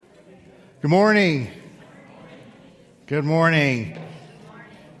Good morning. Good morning.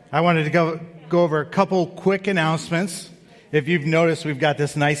 I wanted to go over a couple quick announcements. If you've noticed, we've got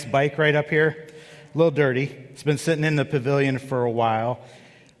this nice bike right up here. A little dirty. It's been sitting in the pavilion for a while.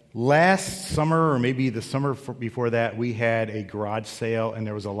 Last summer, or maybe the summer before that, we had a garage sale, and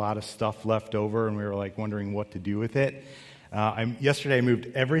there was a lot of stuff left over, and we were wondering what to do with it. Yesterday, I moved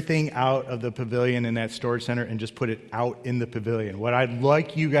everything out of the pavilion in that storage center and just put it out in the pavilion. What I'd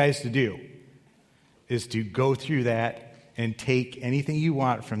like you guys to do is to go through that and take anything you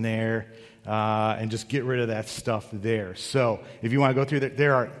want from there and just get rid of that stuff there. So if you want to go through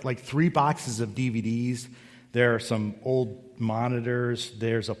there are 3 boxes of DVDs. There are some old monitors.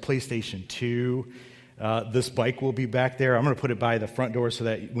 There's a PlayStation 2. This bike will be back there. I'm going to put it by the front door so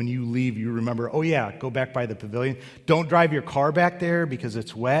that when you leave, you remember, oh yeah, go back by the pavilion. Don't drive your car back there because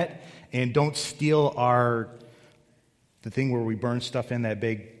it's wet. And don't steal the thing where we burn stuff in, that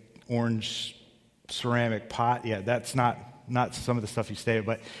big orange ceramic pot. Yeah, that's not some of the stuff you stay at,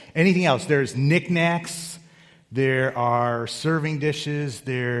 but anything else. There's knickknacks. There are serving dishes.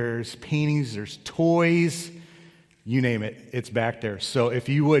 There's paintings. There's toys. You name it, it's back there. So if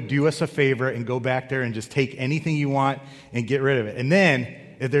you would do us a favor and go back there and just take anything you want and get rid of it. And then,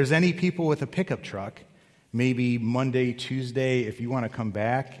 if there's any people with a pickup truck, maybe Monday, Tuesday, if you want to come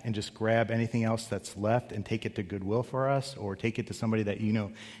back and just grab anything else that's left and take it to Goodwill for us, or take it to somebody that you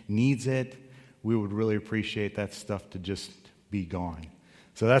know needs it, we would really appreciate that stuff to just be gone.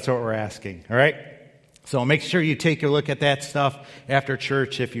 So that's what we're asking, all right? So make sure you take a look at that stuff after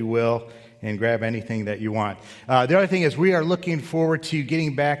church, if you will, and grab anything that you want. The other thing is we are looking forward to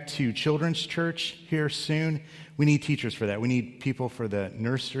getting back to children's church here soon. We need teachers for that. We need people for the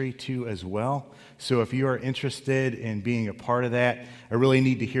nursery too as well. So if you are interested in being a part of that, I really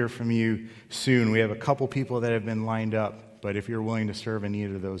need to hear from you soon. We have a couple people that have been lined up, but if you're willing to serve in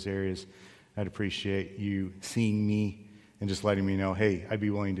either of those areas, I'd appreciate you seeing me and just letting me know, hey, I'd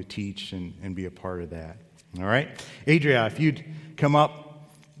be willing to teach and be a part of that. All right? Adria, if you'd come up.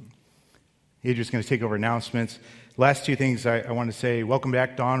 Adria's going to take over announcements. Last 2 things I want to say. Welcome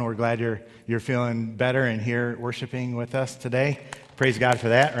back, Dawn. We're glad you're feeling better and here worshiping with us today. Praise God for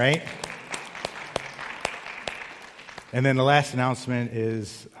that, right? And then the last announcement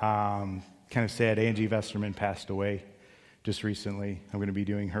is kind of sad. Angie Vesterman passed away just recently. I'm going to be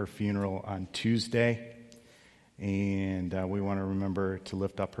doing her funeral on Tuesday. And we want to remember to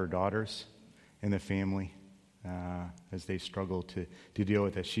lift up her daughters and the family as they struggle to deal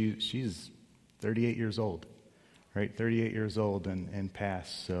with it. She's 38 years old, right? 38 years old and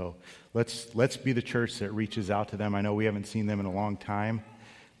past. So let's be the church that reaches out to them. I know we haven't seen them in a long time,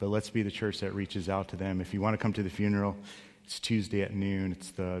 but let's be the church that reaches out to them. If you want to come to the funeral, it's Tuesday at noon.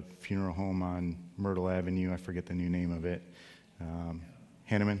 It's the funeral home on Myrtle Avenue. I forget the new name of it.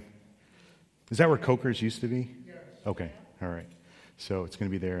 Hanneman. Is that where Coker's used to be? Yes. Okay. All right. So it's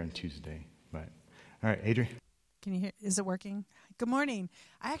going to be there on Tuesday. But all right, Adri. Can you hear? Is it working? Good morning.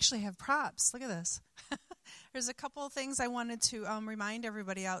 I actually have props. Look at this. There's a couple of things I wanted to remind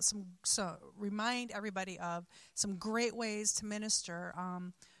everybody of. Some great ways to minister.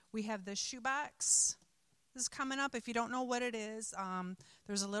 We have the shoebox. This is coming up. If you don't know what it is,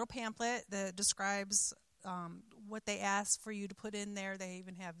 there's a little pamphlet that describes what they ask for you to put in there. They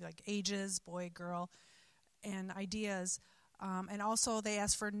even have ages, boy, girl, and ideas. And also they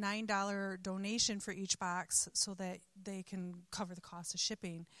ask for a $9 donation for each box so that they can cover the cost of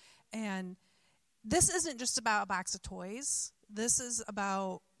shipping. And this isn't just about a box of toys. This is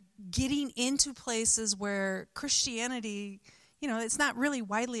about getting into places where Christianity, it's not really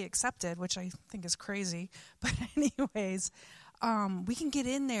widely accepted, which I think is crazy. But anyways, we can get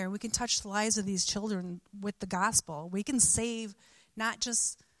in there. We can touch the lives of these children with the gospel. We can save not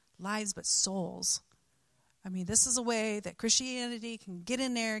just lives but souls. I mean, this is a way that Christianity can get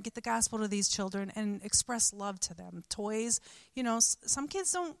in there, get the gospel to these children, and express love to them. Toys, some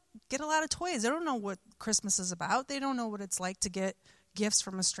kids don't get a lot of toys. They don't know what Christmas is about. They don't know what it's like to get gifts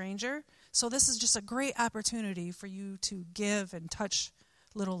from a stranger. So this is just a great opportunity for you to give and touch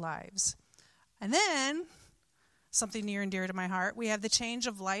little lives. And then, something near and dear to my heart, we have the Change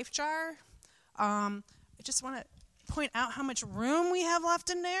of Life jar. I just want to point out how much room we have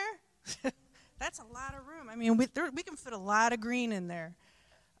left in there. That's a lot of room. I mean, we can fit a lot of green in there.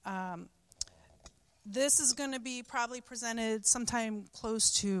 This is going to be probably presented sometime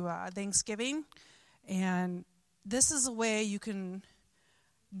close to Thanksgiving. And this is a way you can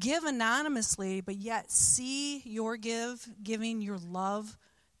give anonymously, but yet see your giving your love,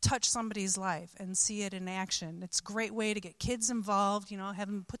 touch somebody's life and see it in action. It's a great way to get kids involved, have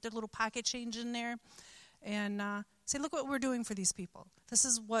them put their little pocket change in there and Say, look what we're doing for these people. This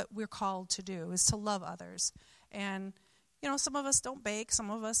is what we're called to do, is to love others. And, some of us don't bake.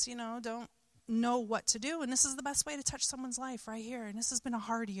 Some of us, don't know what to do. And this is the best way to touch someone's life right here. And this has been a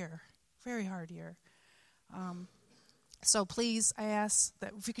hard year, very hard year. So please, I ask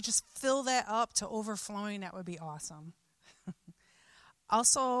that if we could just fill that up to overflowing, that would be awesome.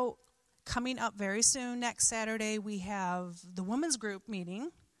 Also, coming up very soon, next Saturday, we have the women's group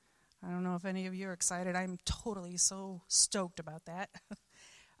meeting. I don't know if any of you are excited. I'm totally so stoked about that.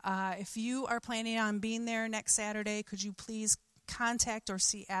 If you are planning on being there next Saturday, could you please contact or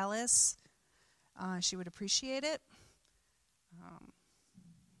see Alice? She would appreciate it.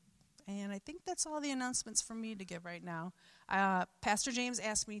 And I think that's all the announcements for me to give right now. Pastor James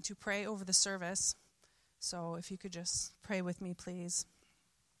asked me to pray over the service. So if you could just pray with me, please.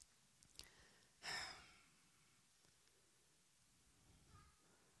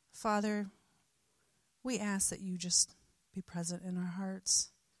 Father, we ask that you just be present in our hearts,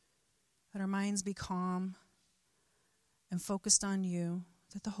 that our minds be calm and focused on you,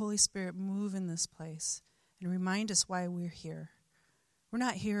 that the Holy Spirit move in this place and remind us why we're here. We're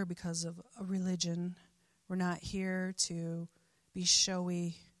not here because of a religion. We're not here to be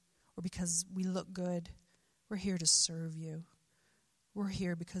showy or because we look good. We're here to serve you. We're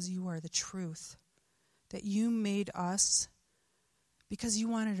here because you are the truth, that you made us because you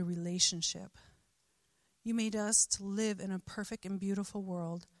wanted a relationship. You made us to live in a perfect and beautiful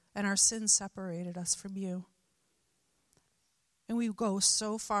world, and our sins separated us from you. And we go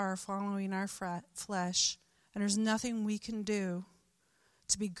so far following our flesh, and there's nothing we can do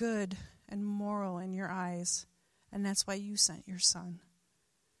to be good and moral in your eyes. And that's why you sent your Son,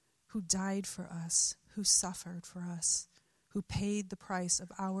 who died for us, who suffered for us, who paid the price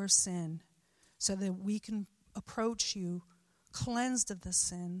of our sin so that we can approach you cleansed of the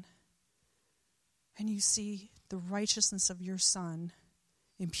sin, and you see the righteousness of your Son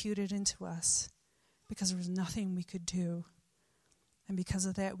imputed into us because there was nothing we could do. And because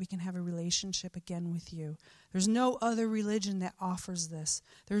of that, we can have a relationship again with you. There's no other religion that offers this.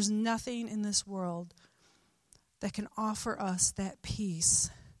 There's nothing in this world that can offer us that peace,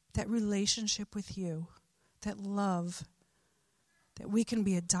 that relationship with you, that love, that we can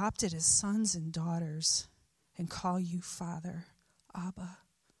be adopted as sons and daughters and call you Father, Abba.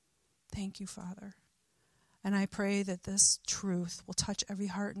 Thank you, Father. And I pray that this truth will touch every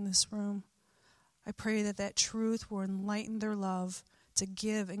heart in this room. I pray that that truth will enlighten their love to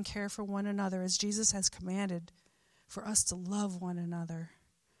give and care for one another as Jesus has commanded for us to love one another.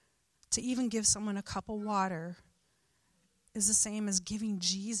 To even give someone a cup of water is the same as giving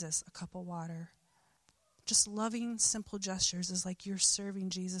Jesus a cup of water. Just loving simple gestures is like you're serving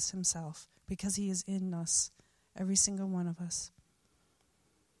Jesus himself because he is in us, every single one of us.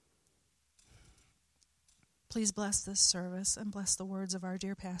 Please bless this service and bless the words of our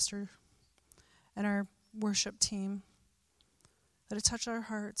dear pastor and our worship team. Let it touch our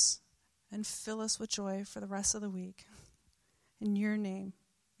hearts and fill us with joy for the rest of the week. In your name,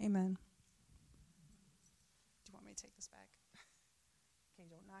 amen. Do you want me to take this back? Okay,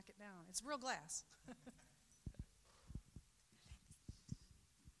 don't knock it down. It's real glass.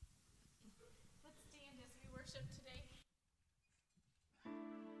 Let's stand as we worship today.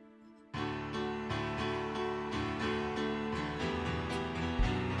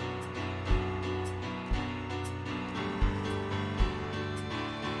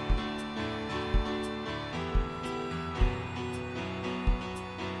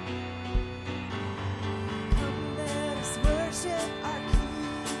 Come, let us worship our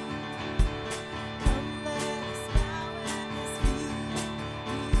King. Come, let us bow at his feet.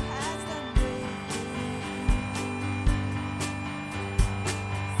 He has done great things.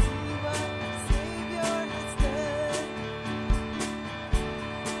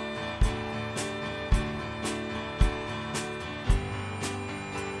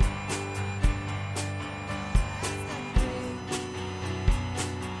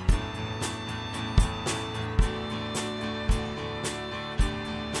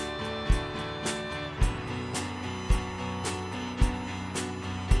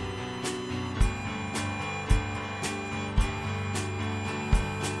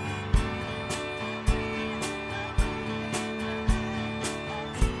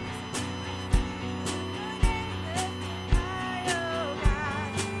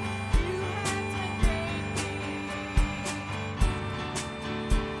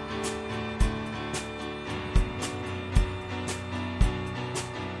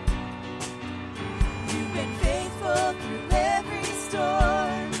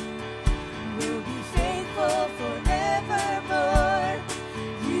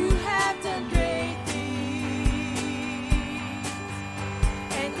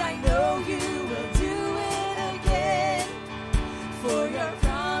 you will do it again. For your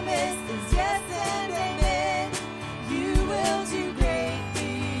promise is yes and amen. You will do great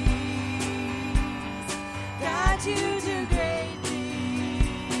things. God, you do great things.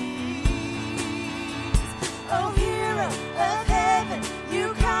 Oh, hero of heaven,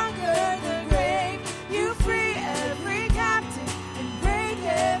 you conquer the grave. You free every captive and break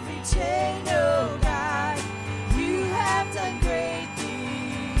every chain. Oh, God, you have done great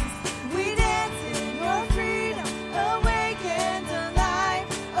things. We dance in your freedom, awake and alive.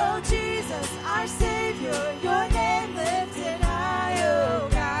 Oh, Jesus, our Savior, your name lifted high. Oh,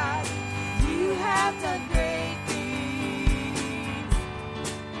 God, you have done great things.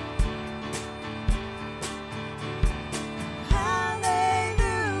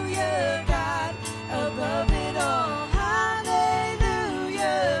 Hallelujah, God, above it all.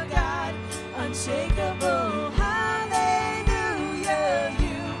 Hallelujah, God, unshakable. Hallelujah,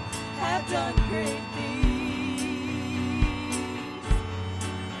 you have done great things.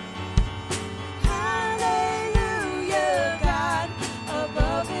 Hallelujah, God,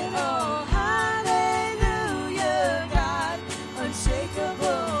 above it all. Hallelujah, God,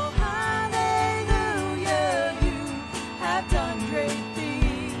 unshakable. Hallelujah, you have done great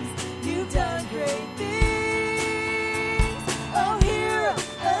things. You've done great things. Oh, hero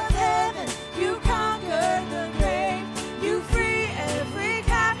of heaven, you conquered the grave. You free every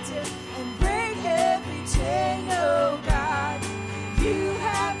captive and break every chain. Oh, God, you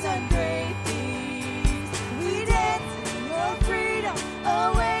have done great things. We dance in your freedom,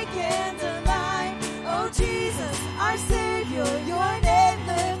 awake and alive. Oh, Jesus, our Savior, your name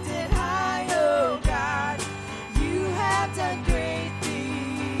lifted high. Oh, God, you have done great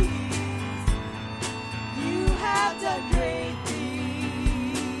things. You have done great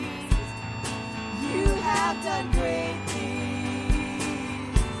things. You have done great things.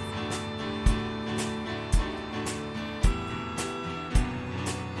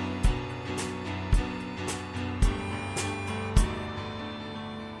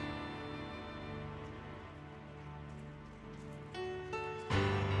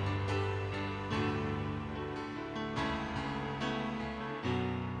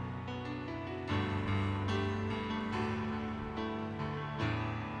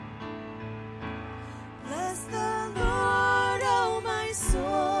 Bless the Lord, oh my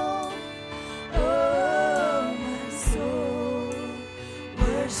soul. Oh, my soul.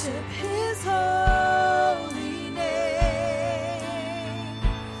 Worship his holy name.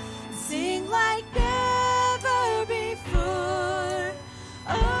 Sing like never before.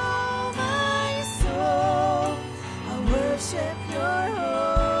 Oh, my soul. I worship your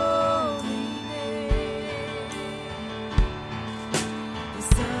holy name. The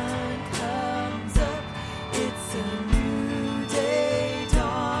sun comes up, it's a new day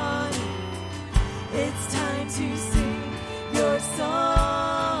dawning. It's time to sing your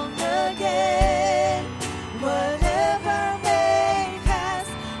song again. Whatever may pass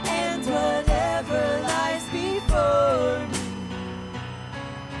and whatever lies before me,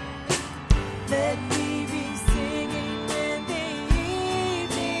 let me be singing when the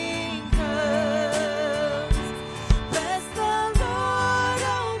evening comes. Bless the Lord,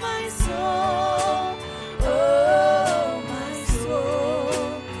 oh my soul. Oh, my soul.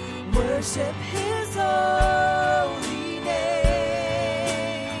 Worship his holy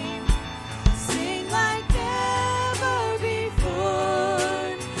name. Sing like never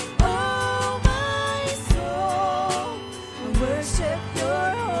before. Oh, my soul. Worship your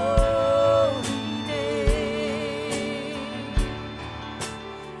holy name.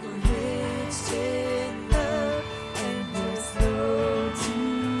 You're rich in love and you're slow to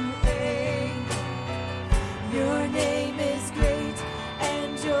anger. Your name is great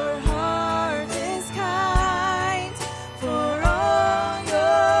and your heart is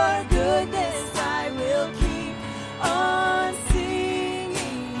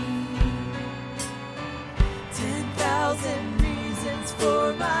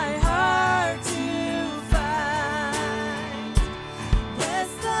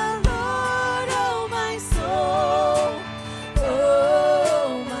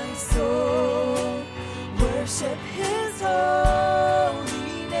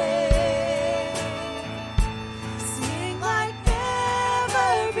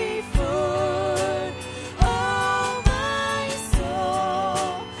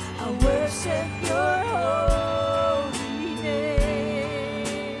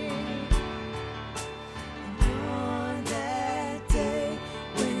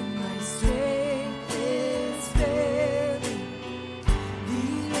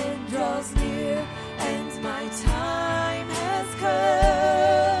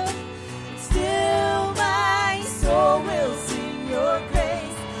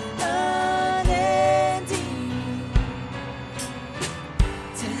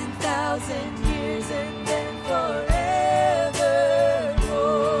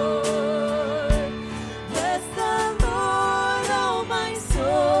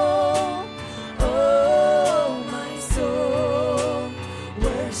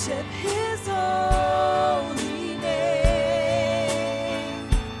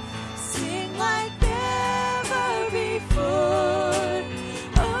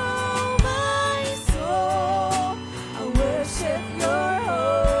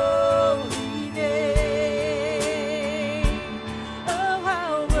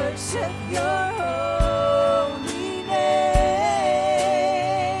worship your holy name.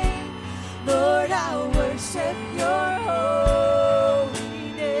 Lord, I'll worship your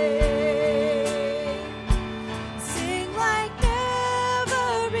holy name. Sing like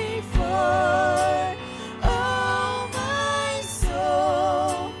never before. Oh, my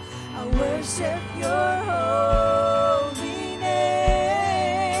soul, I'll worship your holy name.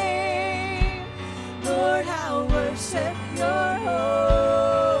 Lord, I'll worship your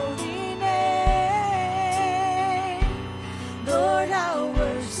holy name. Lord, I'll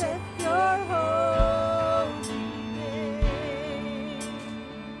worship your holy name.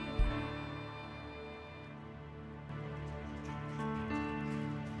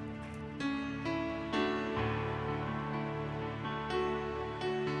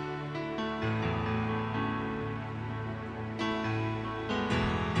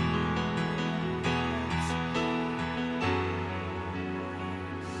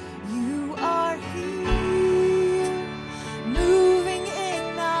 You are here, moving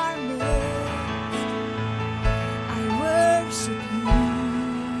in our midst. I worship you.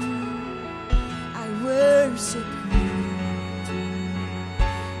 I worship you.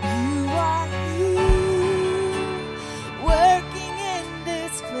 You are here, working in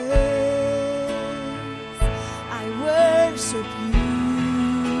this place. I worship you.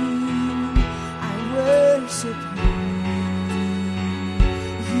 I worship you.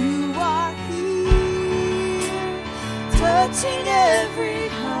 You are here, touching every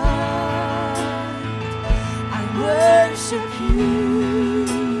heart. I worship you.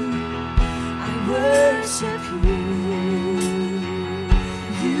 I worship you.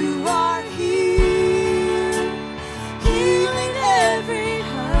 You are here, healing every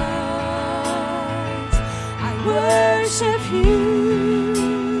heart. I worship you.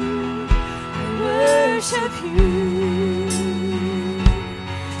 I worship you.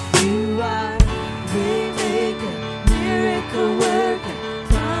 You are waymaker, miracle worker,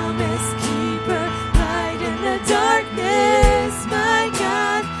 promise keeper, light in the darkness. My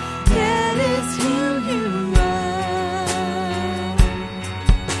God, that is who you are.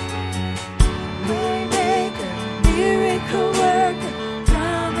 Waymaker, miracle worker,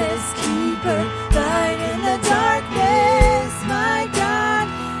 promise keeper, light in the darkness. My God,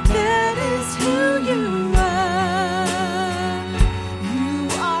 that is who you are. You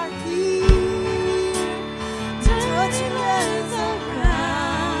are here, touching us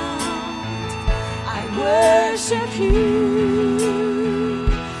around. I worship you.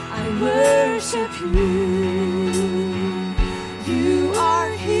 I worship you. You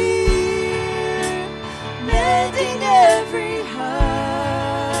are here, mending every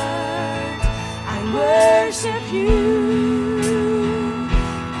heart. I worship you.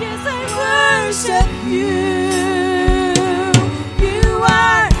 Yes, I worship you. You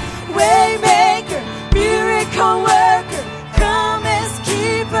are waymaker, miracle worker, promise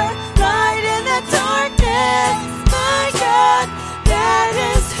keeper, light in the darkness. My God, that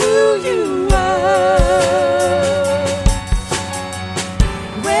is who you are.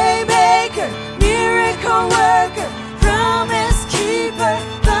 Waymaker, miracle worker, promise keeper,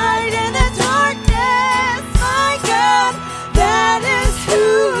 light in the darkness. My God, that is who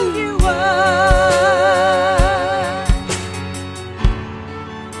you are.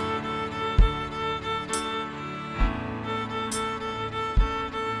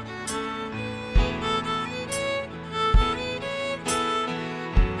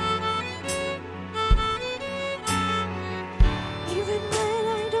 Even when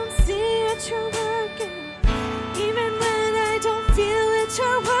I don't see it, you're working. Even when I don't feel it,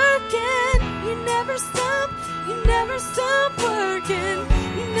 you're working. You never stop working. You never stop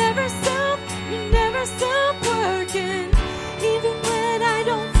working. Even when I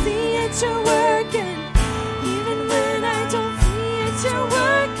don't see it, you're working. Even when I don't see it, you're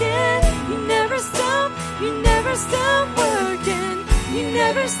working. You never stop working. You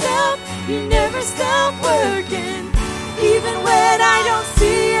never stop working. Even when I don't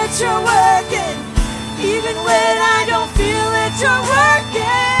see it, you're working. Even when I don't feel it, you're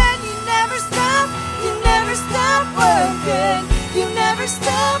working. You never stop working.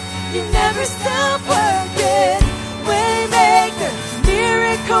 You never stop working. Waymaker,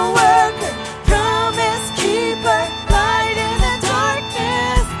 miracle worker, promise keeper, light in the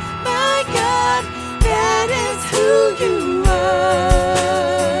darkness. My God, that is who you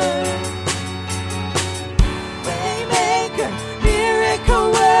are. Waymaker, miracle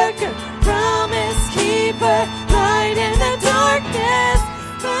worker, promise keeper, light in the darkness.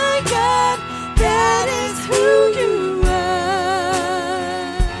 My God, that is who you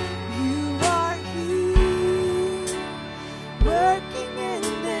are. You are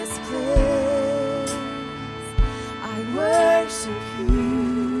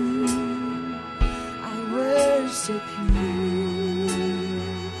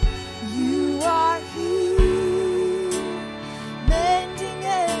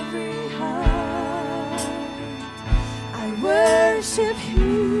worship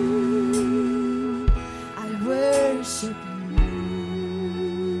you. I worship you.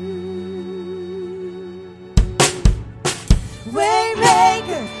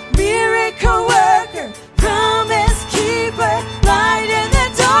 Waymaker, miracle worker, promise keeper, light in the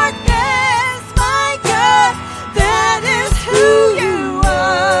darkness. My God, that is who you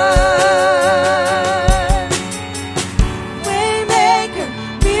are. Waymaker,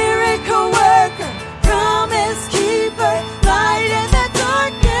 miracle worker, promise keeper, light in the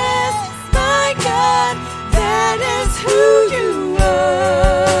darkness. My God, that is who you are.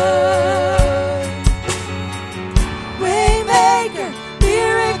 Waymaker,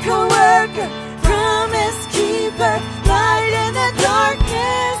 miracle worker, promise keeper, light in the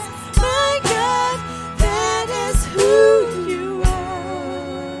darkness. My God, that is who you are.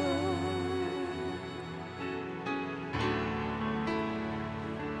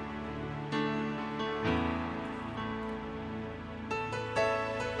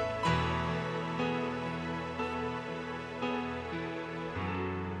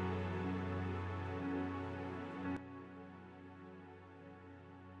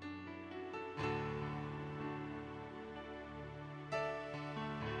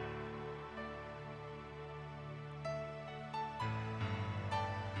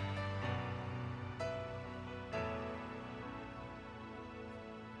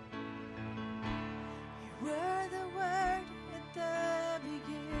 You were the Word at the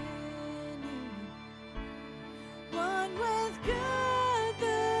beginning, one with God,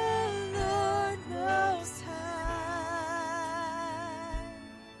 the Lord Most High.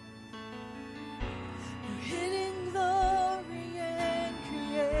 Your hidden glory in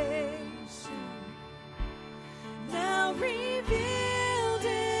creation, now revealed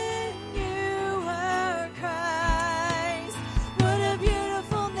in you are Christ. What a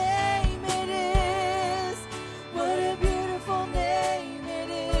beautiful name it is. What a beautiful name it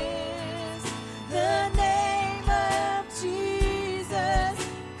is. The name of Jesus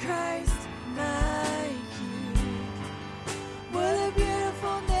Christ, my King. What a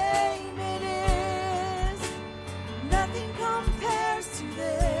beautiful name it is. Nothing compares to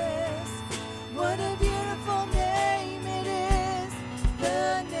this. What a beautiful name it is.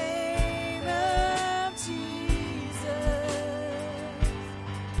 The name of Jesus.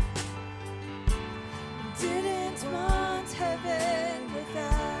 Didn't want heaven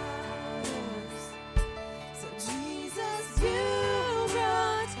without us. So Jesus, you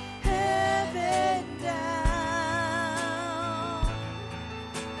brought heaven down.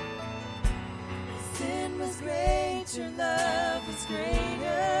 Sin was great, your love was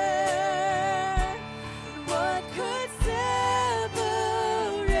greater. What could separate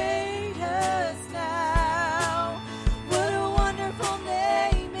us now? What a wonderful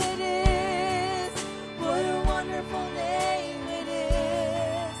name it is. What a wonderful name it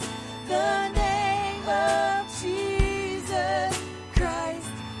is. The name of Jesus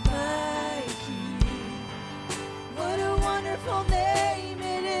Christ, my King. What a wonderful name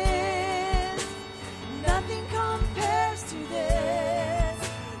it is. Nothing compares to this.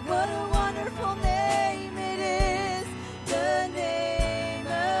 What a wonderful name it is. The name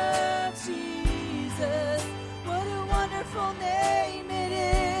of Jesus. What a wonderful name it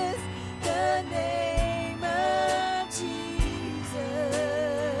is. The name of Jesus.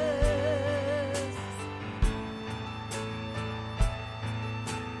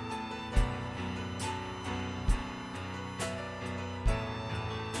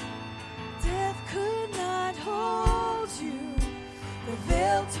 Death could not hold you. The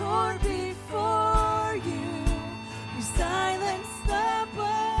veil tore before you. You silenced the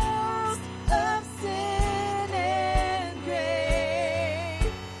boast of sin and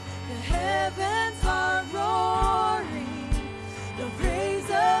grave. The heavens are roaring, the praise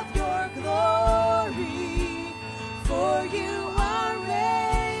of your glory. For you are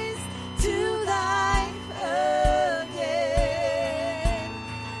raised to life again.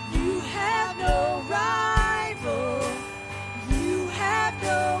 You have no rival. You have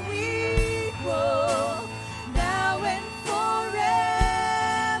no equal. Now and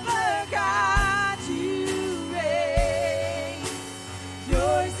forever, God, you reign.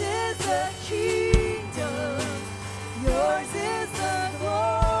 Yours is the kingdom. Yours is the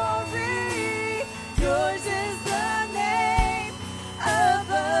glory. Yours is the name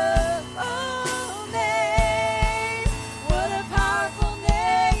above all names. What a powerful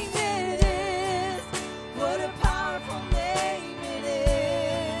name it is. What a powerful name it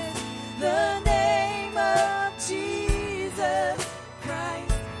is. The name of Jesus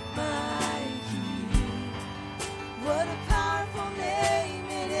Christ, my King. What a powerful name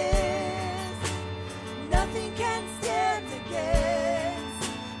it is.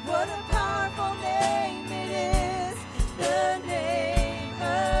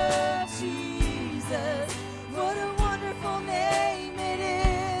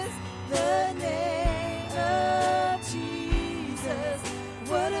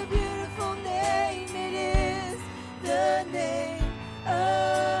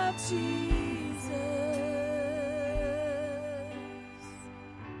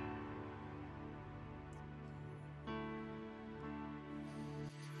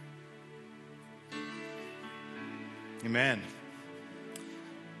 Amen.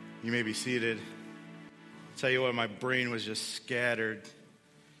 You may be seated. I'll tell you what, my brain was just scattered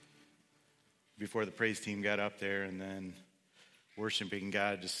before the praise team got up there, and then worshiping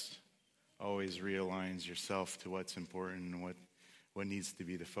God just always realigns yourself to what's important and what needs to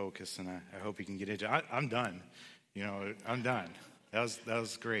be the focus. And I hope you can get into it. I'm done. I'm done. That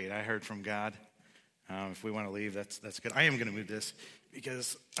was great. I heard from God. If we want to leave, that's good. I am going to move this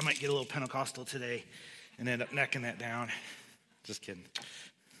because I might get a little Pentecostal today and end up necking that down. Just kidding.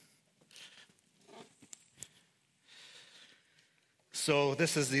 So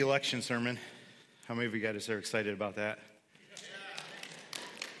this is the election sermon. How many of you guys are excited about that?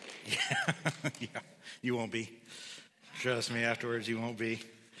 Yeah, you won't be. Trust me, afterwards you won't be.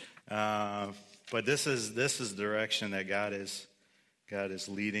 But this is the direction that God is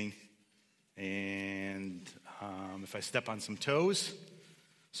leading. And if I step on some toes,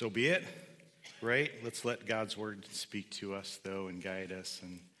 so be it. Right? Let's let God's word speak to us, though, and guide us.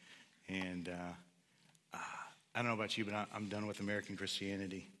 And I don't know about you, but I'm done with American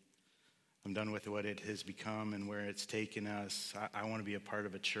Christianity. I'm done with what it has become and where it's taken us. I want to be a part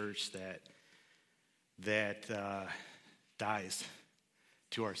of a church that dies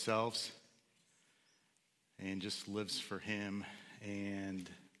to ourselves and just lives for Him. And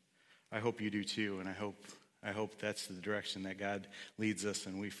I hope you do too. And I hope that's the direction that God leads us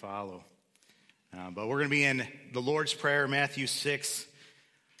and we follow. But we're going to be in the Lord's Prayer, Matthew 6.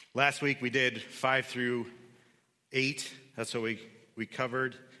 Last week we did 5 through 8. That's what we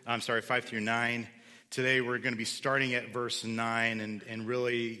covered. 5 through 9. Today we're going to be starting at verse 9, and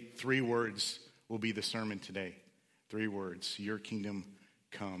really 3 words will be the sermon today. 3 words: your kingdom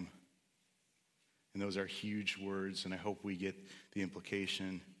come. And those are huge words, and I hope we get the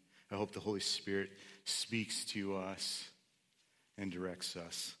implication. I hope the Holy Spirit speaks to us and directs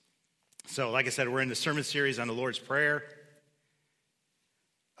us. So, like I said, we're in the sermon series on the Lord's Prayer.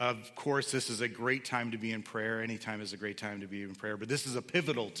 Of course, this is a great time to be in prayer. Any time is a great time to be in prayer. But this is a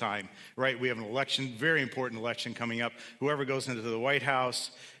pivotal time, right? We have an election, very important election coming up. Whoever goes into the White House,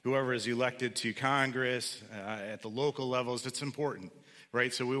 whoever is elected to Congress, at the local levels, it's important,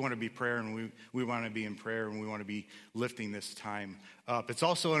 right? So we want to be prayer, and we want to be in prayer, and we want to be lifting this time up. It's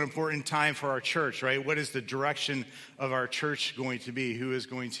also an important time for our church, right? What is the direction of our church going to be? Who is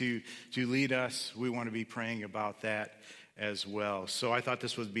going to lead us? We want to be praying about that as well. So I thought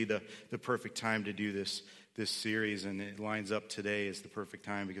this would be the perfect time to do this series, and it lines up today as the perfect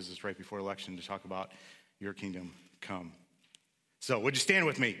time because it's right before election to talk about your kingdom come. So would you stand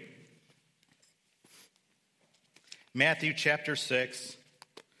with me? Matthew chapter 6.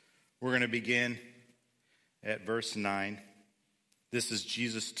 We're going to begin at verse 9. This is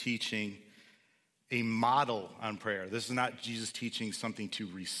Jesus teaching a model on prayer. This is not Jesus teaching something to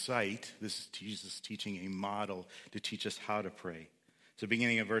recite. This is Jesus teaching a model to teach us how to pray. So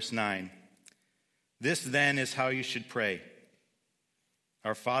beginning at verse 9. This then is how you should pray.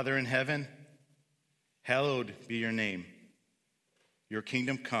 Our Father in heaven, hallowed be your name. Your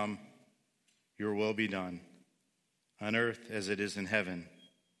kingdom come, your will be done, on earth as it is in heaven.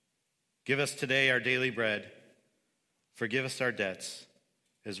 Give us today our daily bread. Forgive us our debts,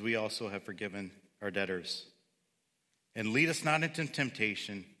 as we also have forgiven our debtors. And lead us not into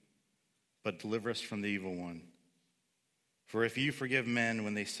temptation, but deliver us from the evil one. For if you forgive men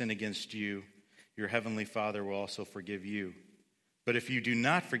when they sin against you, your heavenly Father will also forgive you. But if you do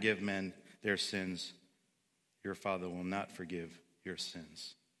not forgive men their sins, your Father will not forgive your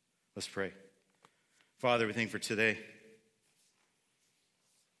sins. Let's pray. Father, we thank you for today.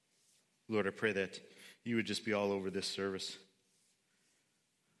 Lord, I pray that you would just be all over this service.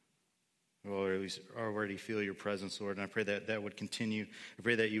 Or at least already feel your presence, Lord. And I pray that that would continue. I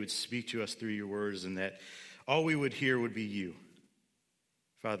pray that you would speak to us through your words and that all we would hear would be you.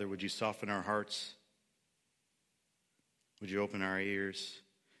 Father, would you soften our hearts? Would you open our ears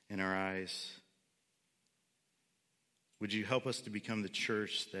and our eyes? Would you help us to become the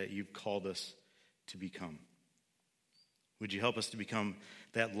church that you've called us to become? Would you help us to become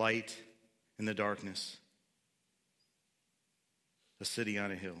that light in the darkness, a city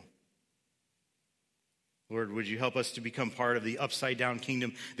on a hill? Lord, would you help us to become part of the upside-down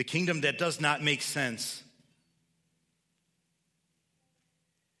kingdom, the kingdom that does not make sense?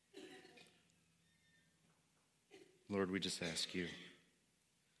 Lord, we just ask you.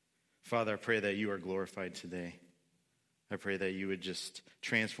 Father, I pray that you are glorified today. I pray that you would just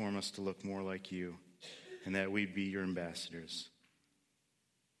transform us to look more like you and that we'd be your ambassadors.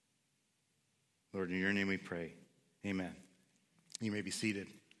 Lord, in your name we pray. Amen. You may be seated.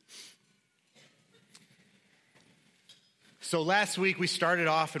 So last week we started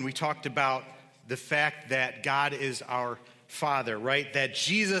off and we talked about the fact that God is our Father, right? That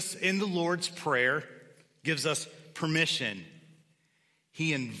Jesus in the Lord's Prayer gives us permission.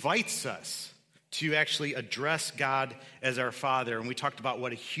 He invites us to actually address God as our Father. And we talked about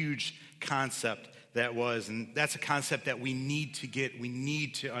what a huge concept that was. And that's a concept that we need to get, we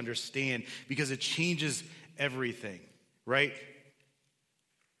need to understand, because it changes everything, right?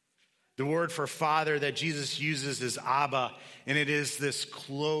 The word for father that Jesus uses is Abba, and it is this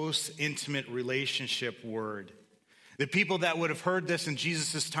close, intimate relationship word. The people that would have heard this in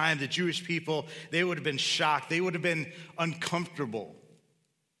Jesus' time, the Jewish people, they would have been shocked. They would have been uncomfortable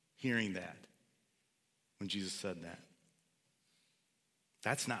hearing that when Jesus said that.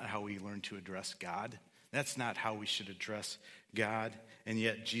 That's not how we learn to address God. That's not how we should address God. And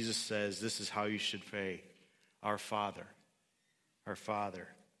yet Jesus says this is how you should pray, our Father, our Father.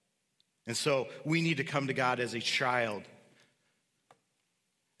 And so we need to come to God as a child.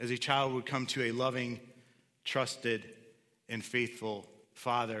 As a child would come to a loving, trusted, and faithful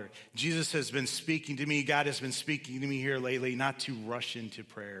Father. Jesus has been speaking to me. God has been speaking to me here lately not to rush into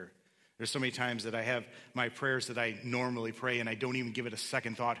prayer. There's so many times that I have my prayers that I normally pray and I don't even give it a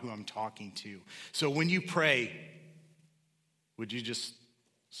second thought who I'm talking to. So when you pray, would you just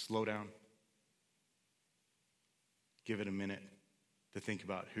slow down? Give it a minute to think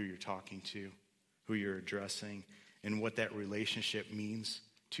about who you're talking to, who you're addressing, and what that relationship means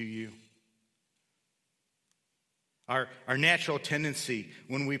to you. Our natural tendency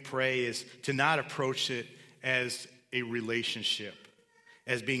when we pray is to not approach it as a relationship,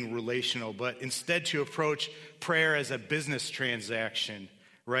 as being relational, but instead to approach prayer as a business transaction,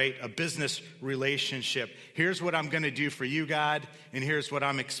 right? A business relationship. Here's what I'm going to do for you, God, and here's what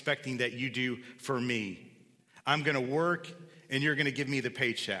I'm expecting that you do for me. I'm going to work, and you're going to give me the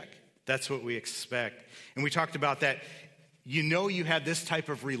paycheck. That's what we expect. And we talked about that. You know you have this type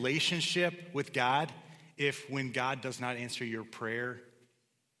of relationship with God if when God does not answer your prayer,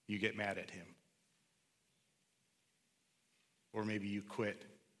 you get mad at him. Or maybe you quit.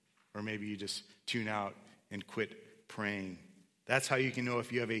 Or maybe you just tune out and quit praying. That's how you can know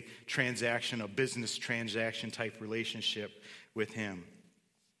if you have a transaction, a business transaction type relationship with him.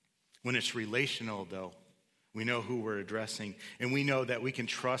 When it's relational, though, we know who we're addressing. And we know that we can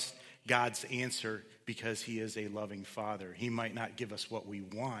trust God's answer because he is a loving Father. He might not give us what we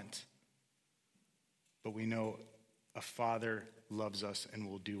want, but we know a Father loves us and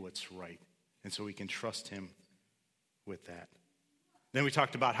will do what's right. And so we can trust him with that. Then we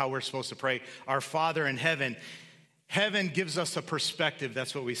talked about how we're supposed to pray. Our Father in heaven. Heaven gives us a perspective.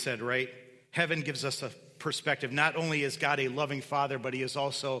 That's what we said, right? Heaven gives us a perspective. Not only is God a loving Father, but he is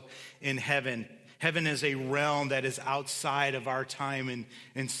also in heaven. Heaven is a realm that is outside of our time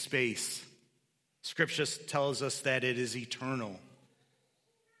and space. Scripture tells us that it is eternal.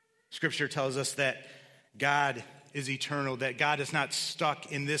 Scripture tells us that God is eternal, that God is not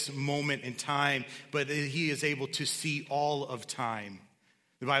stuck in this moment in time, but he is able to see all of time.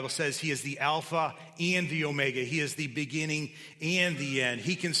 The Bible says he is the Alpha and the Omega. He is the beginning and the end.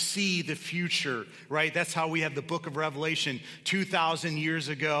 He can see the future, right? That's how we have the book of Revelation. 2,000 years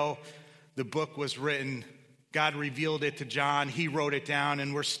ago, the book was written. God revealed it to John. He wrote it down,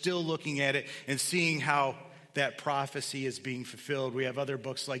 and we're still looking at it and seeing how that prophecy is being fulfilled. We have other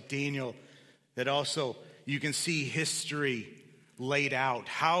books like Daniel that also you can see history laid out.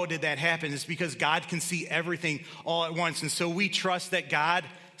 How did that happen? It's because God can see everything all at once. And so we trust that God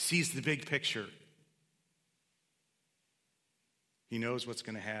sees the big picture. He knows what's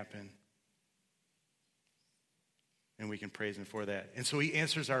going to happen. And we can praise him for that. And so he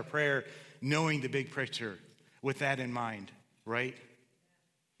answers our prayer knowing the big picture with that in mind, right?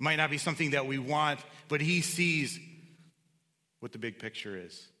 Might not be something that we want, but he sees what the big picture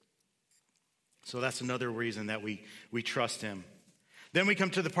is. So that's another reason that we trust him. Then we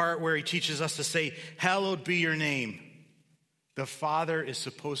come to the part where he teaches us to say, hallowed be your name. The Father is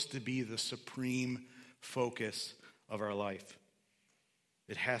supposed to be the supreme focus of our life.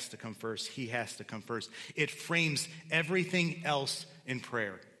 It has to come first. He has to come first. It frames everything else in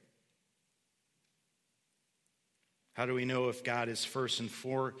prayer. How do we know if God is first and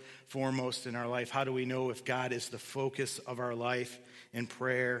foremost in our life? How do we know if God is the focus of our life in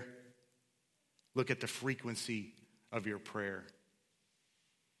prayer? Look at the frequency of your prayer,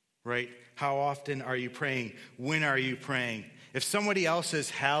 right? How often are you praying? When are you praying? If somebody else is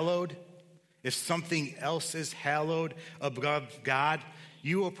hallowed, if something else is hallowed above God,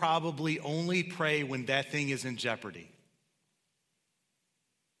 you will probably only pray when that thing is in jeopardy.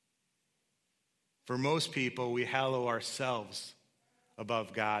 For most people, we hallow ourselves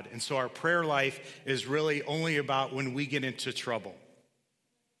above God. And so our prayer life is really only about when we get into trouble.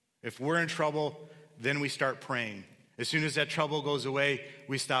 If we're in trouble, then we start praying. As soon as that trouble goes away,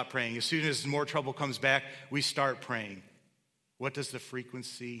 we stop praying. As soon as more trouble comes back, we start praying. What does the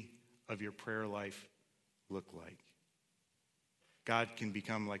frequency of your prayer life look like? God can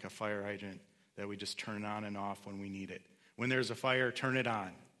become like a fire hydrant that we just turn on and off when we need it. When there's a fire, turn it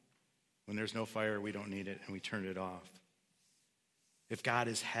on. When there's no fire, we don't need it, and we turn it off. If God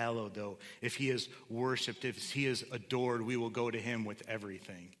is hallowed, though, if he is worshiped, if he is adored, we will go to him with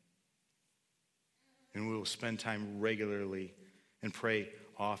everything. And we will spend time regularly and pray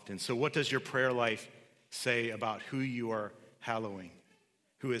often. So what does your prayer life say about who you are hallowing?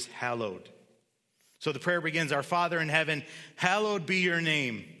 Who is hallowed? So the prayer begins, Our Father in heaven, hallowed be your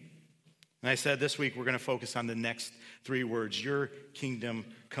name. And I said this week we're going to focus on the next 3 words. Your kingdom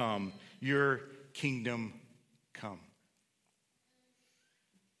come. Your kingdom come.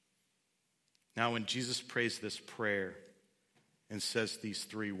 Now when Jesus prays this prayer and says these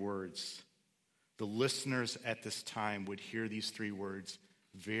 3 words, the listeners at this time would hear these 3 words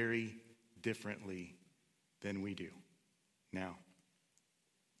very differently than we do now.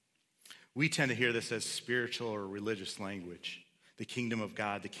 We tend to hear this as spiritual or religious language, the kingdom of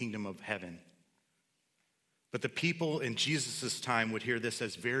God, the kingdom of heaven. But the people in Jesus' time would hear this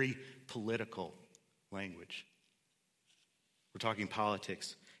as very political language. We're talking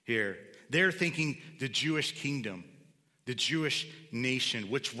politics here. They're thinking the Jewish kingdom, the Jewish nation,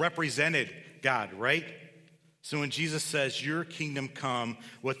 which represented God, right? So when Jesus says, your kingdom come,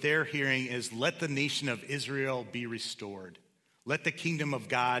 what they're hearing is, let the nation of Israel be restored. Let the kingdom of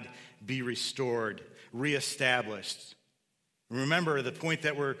God be restored, reestablished. Remember the point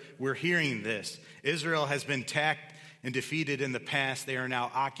that we're hearing this. Israel has been attacked and defeated in the past. They are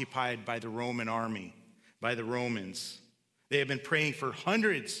now occupied by the Roman army, by the Romans. They have been praying for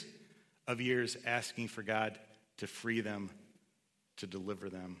hundreds of years, asking for God to free them, to deliver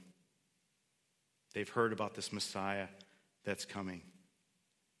them. They've heard about this Messiah that's coming.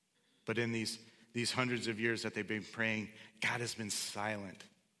 But in these hundreds of years that they've been praying, God has been silent.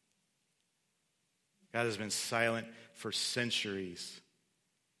 God has been silent for centuries.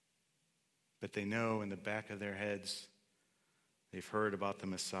 But they know in the back of their heads, they've heard about the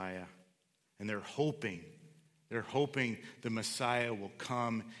Messiah. And they're hoping the Messiah will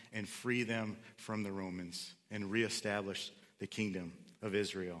come and free them from the Romans and reestablish the kingdom of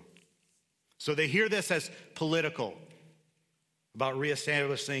Israel. So they hear this as political, about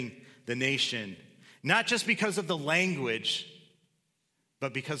reestablishing the nation, not just because of the language,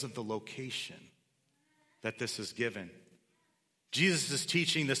 but because of the location that this is given. Jesus is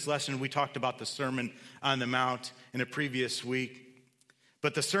teaching this lesson. We talked about the Sermon on the Mount in a previous week,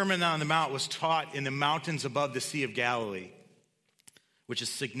 but the Sermon on the Mount was taught in the mountains above the Sea of Galilee, which is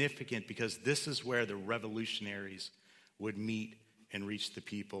significant because this is where the revolutionaries would meet and reach the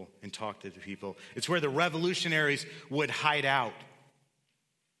people and talk to the people. It's where the revolutionaries would hide out.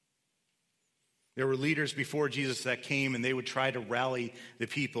 There were leaders before Jesus that came and they would try to rally the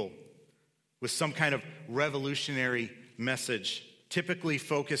people with some kind of revolutionary message, typically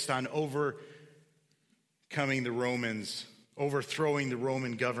focused on overcoming the Romans, overthrowing the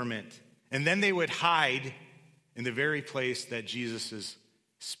Roman government. And then they would hide in the very place that Jesus is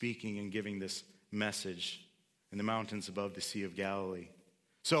speaking and giving this message, in the mountains above the Sea of Galilee.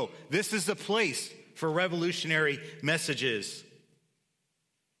 So this is the place for revolutionary messages.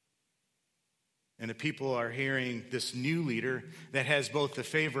 And the people are hearing this new leader that has both the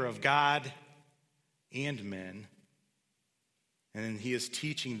favor of God and men. And he is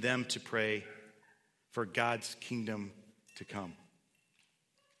teaching them to pray for God's kingdom to come.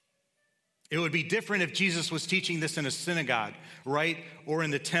 It would be different if Jesus was teaching this in a synagogue, right? Or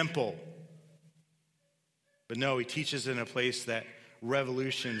in the temple. But no, he teaches in a place that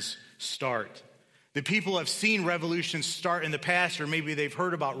revolutions start. The people have seen revolutions start in the past, or maybe they've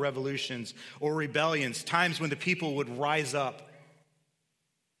heard about revolutions or rebellions, times when the people would rise up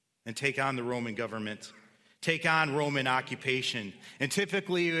and take on the Roman government, take on Roman occupation. And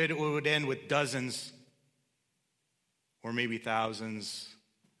typically it would end with dozens or maybe thousands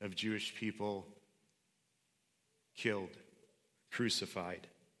of Jewish people killed, crucified.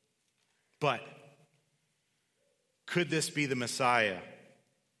 But could this be the Messiah?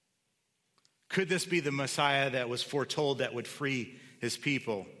 Could this be the Messiah that was foretold that would free his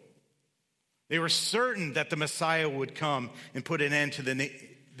people? They were certain that the Messiah would come and put an end to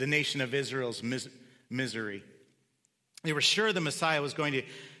the nation of Israel's misery. They were sure the Messiah was going to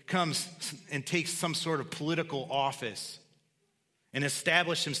come and take some sort of political office and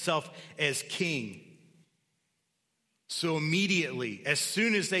establish himself as king. So immediately, as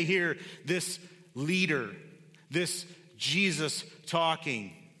soon as they hear this leader, this Jesus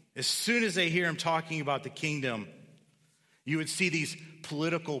talking, as soon as they hear him talking about the kingdom, you would see these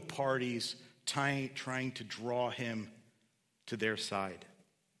political parties trying to draw him to their side.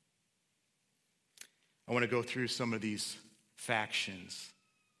 I want to go through some of these factions,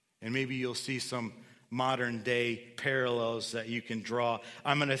 and maybe you'll see some modern day parallels that you can draw.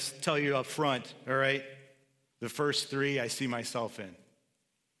 I'm going to tell you up front, all right? The first three I see myself in.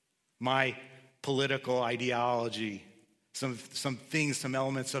 My political ideology, some things, some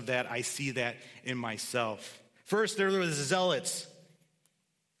elements of that, I see that in myself. First, there were the Zealots.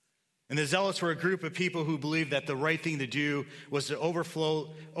 And the Zealots were a group of people who believed that the right thing to do was to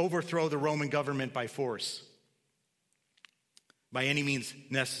overthrow the Roman government by force, by any means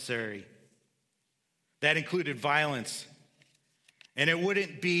necessary. That included violence. And it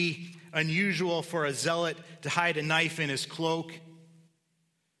wouldn't be unusual for a zealot to hide a knife in his cloak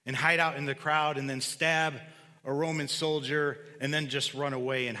and hide out in the crowd and then stab a Roman soldier and then just run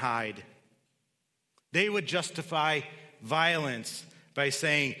away and hide. They would justify violence by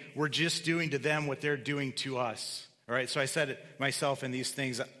saying, we're just doing to them what they're doing to us. All right, so I said it myself in these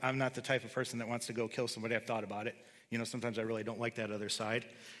things. I'm not the type of person that wants to go kill somebody. I've thought about it. You know, sometimes I really don't like that other side,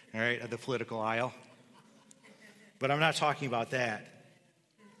 all right, of the political aisle. But I'm not talking about that.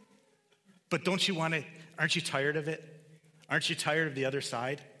 But aren't you tired of it? Aren't you tired of the other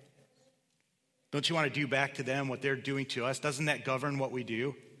side? Don't you want to do back to them what they're doing to us? Doesn't that govern what we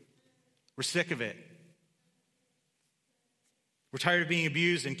do? We're sick of it. We're tired of being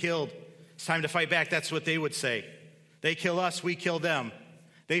abused and killed. It's time to fight back. That's what they would say. They kill us, we kill them.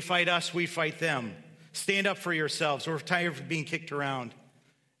 They fight us, we fight them. Stand up for yourselves. We're tired of being kicked around,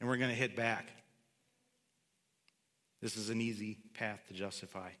 and we're going to hit back. This is an easy path to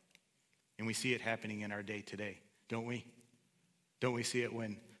justify. And we see it happening in our day today, don't we? Don't we see it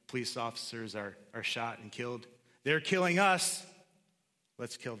when police officers are shot and killed? They're killing us.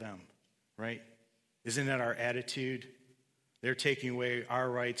 Let's kill them, right? Isn't that our attitude? They're taking away our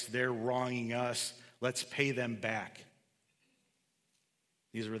rights. They're wronging us. Let's pay them back.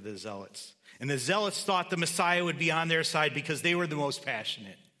 These were the Zealots. And the Zealots thought the Messiah would be on their side because they were the most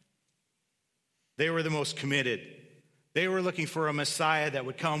passionate. They were the most committed. They were looking for a Messiah that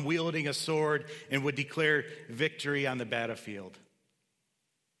would come wielding a sword and would declare victory on the battlefield.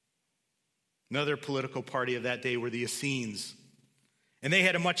 Another political party of that day were the Essenes. And they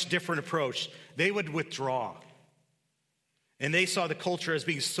had a much different approach. They would withdraw. And they saw the culture as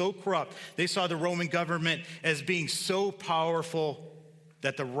being so corrupt. They saw the Roman government as being so powerful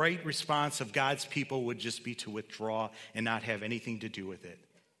that the right response of God's people would just be to withdraw and not have anything to do with it.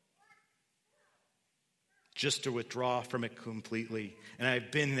 Just to withdraw from it completely. And I've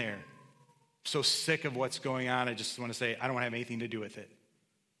been there. So sick of what's going on, I just want to say, I don't want to have anything to do with it.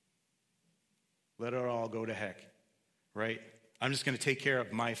 Let it all go to heck, right? I'm just going to take care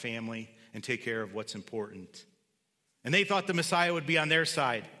of my family and take care of what's important. And they thought the Messiah would be on their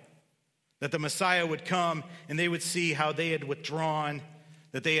side, that the Messiah would come and they would see how they had withdrawn,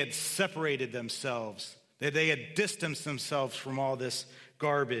 that they had separated themselves, that they had distanced themselves from all this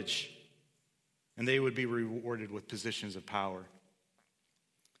garbage, and they would be rewarded with positions of power.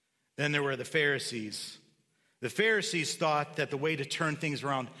 Then there were the Pharisees. The Pharisees thought that the way to turn things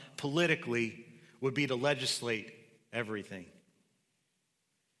around politically would be to legislate everything.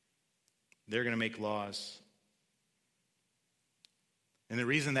 They're going to make laws. And the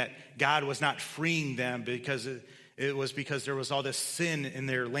reason that God was not freeing them because it was because there was all this sin in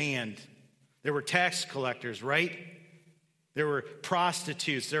their land. There were tax collectors, right? There were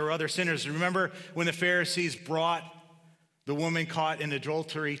prostitutes. There were other sinners. Remember when the Pharisees brought the woman caught in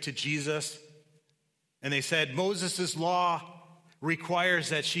adultery to Jesus? And they said, Moses' law requires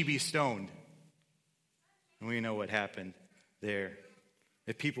that she be stoned. And we know what happened there.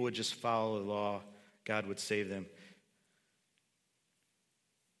 If people would just follow the law, God would save them.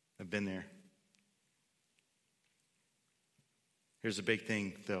 I've been there. Here's a big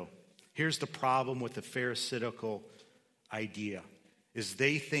thing, though. Here's the problem with the Pharisaical idea, is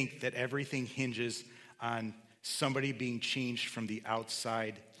they think that everything hinges on somebody being changed from the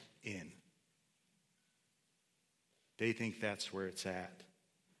outside in. They think that's where it's at.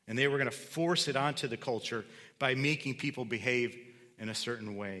 And they were going to force it onto the culture by making people behave in a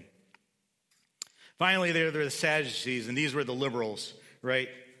certain way. Finally, there were the Sadducees, and these were the liberals, right?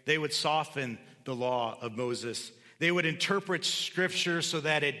 They would soften the law of Moses. They would interpret Scripture so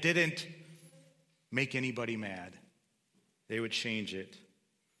that it didn't make anybody mad. They would change it.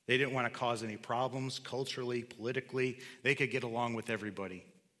 They didn't want to cause any problems culturally, politically. They could get along with everybody.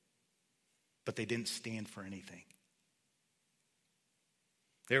 But they didn't stand for anything.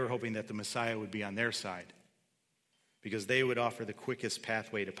 They were hoping that the Messiah would be on their side. because they would offer the quickest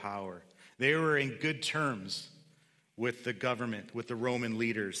pathway to power. They were in good terms with the government, with the Roman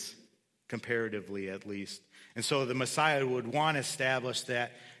leaders, comparatively at least. And so the Messiah would want to establish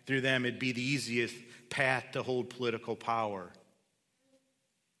that through them it'd be the easiest path to hold political power.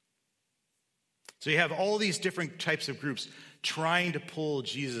 So you have all these different types of groups trying to pull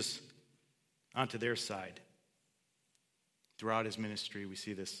Jesus onto their side. Throughout his ministry, we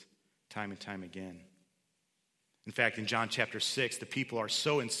see this time and time again. In fact, in John chapter 6, the people are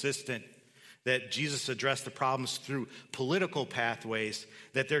so insistent that Jesus addressed the problems through political pathways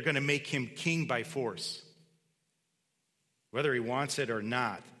that they're going to make him king by force. Whether he wants it or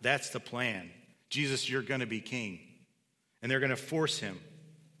not, that's the plan. Jesus, you're going to be king. And they're going to force him,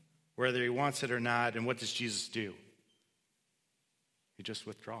 whether he wants it or not. And what does Jesus do? He just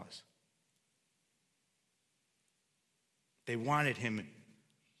withdraws. They wanted him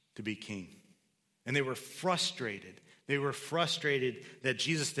to be king. And they were frustrated. They were frustrated that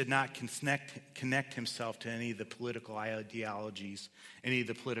Jesus did not connect himself to any of the political ideologies, any of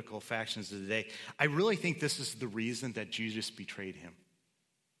the political factions of the day. I really think this is the reason that Judas betrayed him.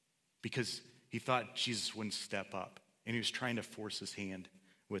 Because he thought Jesus wouldn't step up. And he was trying to force his hand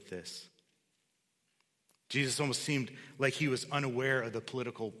with this. Jesus almost seemed like he was unaware of the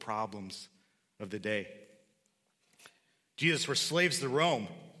political problems of the day. Jesus, we're slaves to Rome.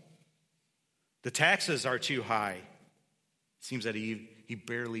 The taxes are too high. It seems that he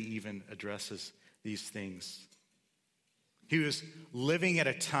barely even addresses these things. He was living at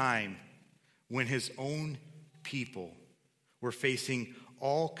a time when his own people were facing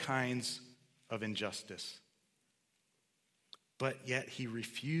all kinds of injustice. But yet he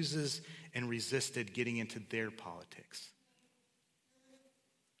refuses and resisted getting into their politics.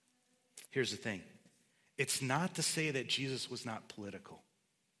 Here's the thing. It's not to say that Jesus was not political.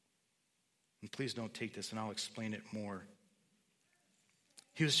 And please don't take this, and I'll explain it more.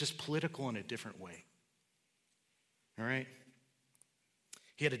 He was just political in a different way. All right?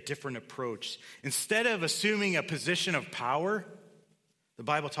 He had a different approach. Instead of assuming a position of power, the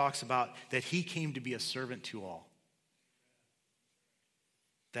Bible talks about that he came to be a servant to all.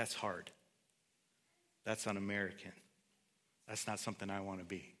 That's hard. That's un-American. That's not something I want to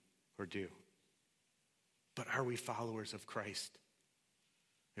be or do. But are we followers of Christ?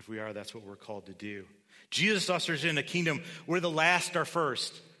 If we are, that's what we're called to do. Jesus ushers in a kingdom where the last are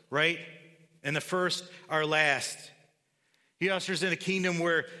first, right? And the first are last. He ushers in a kingdom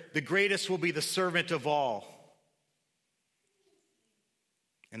where the greatest will be the servant of all.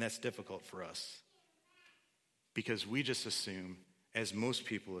 And that's difficult for us. Because we just assume, as most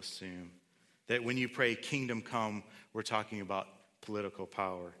people assume, that when you pray kingdom come, we're talking about political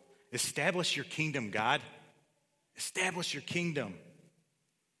power. Establish your kingdom, God. Establish your kingdom.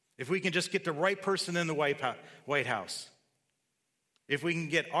 If we can just get the right person in the White House, if we can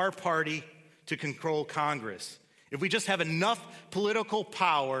get our party to control Congress, if we just have enough political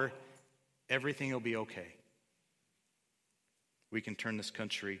power, everything will be okay. We can turn this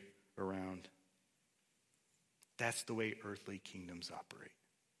country around. That's the way earthly kingdoms operate.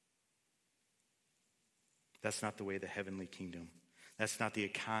 That's not the way the heavenly kingdom. That's not the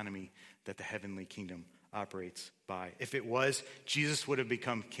economy that the heavenly kingdom operates by. If it was, Jesus would have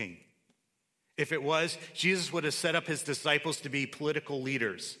become king. If it was, Jesus would have set up his disciples to be political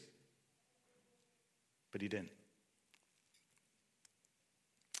leaders. But he didn't.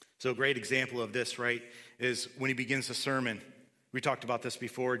 So a great example of this, right, is when he begins the sermon. We talked about this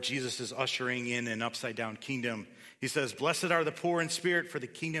before. Jesus is ushering in an upside-down kingdom. He says, "Blessed are the poor in spirit, for the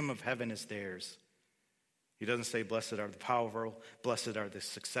kingdom of heaven is theirs." He doesn't say, "Blessed are the powerful, blessed are the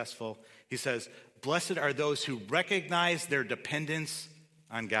successful." He says, "Blessed are those who recognize their dependence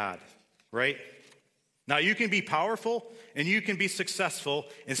on God," right? Now, you can be powerful and you can be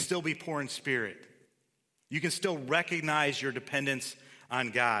successful and still be poor in spirit. You can still recognize your dependence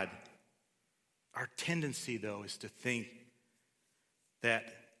on God. Our tendency, though, is to think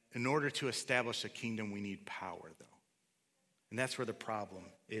that in order to establish a kingdom, we need power, though. And that's where the problem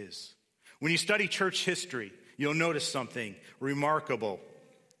is. When you study church history, you'll notice something remarkable.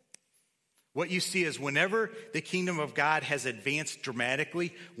 What you see is whenever the kingdom of God has advanced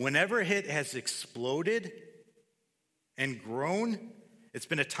dramatically, whenever it has exploded and grown, it's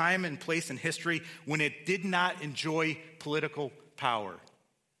been a time and place in history when it did not enjoy political power.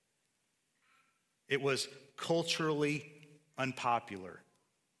 It was culturally unpopular.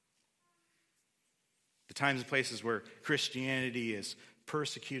 The times and places where Christianity is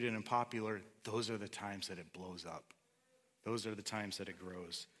persecuted and unpopular, those are the times that it blows up. Those are the times that it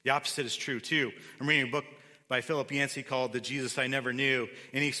grows. The opposite is true, too. I'm reading a book by Philip Yancey called The Jesus I Never Knew,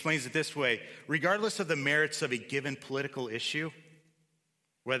 and he explains it this way. Regardless of the merits of a given political issue,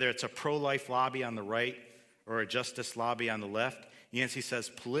 whether it's a pro-life lobby on the right or a justice lobby on the left, Yancey says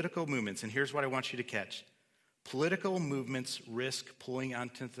political movements, and here's what I want you to catch. Political movements risk pulling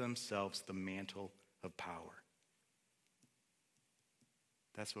onto themselves the mantle of power.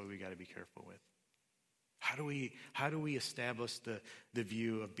 That's what we got to be careful with. How do we establish the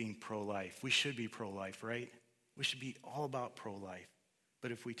view of being pro-life? We should be pro-life, right? We should be all about pro-life.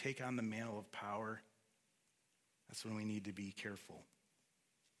 But if we take on the mantle of power, that's when we need to be careful.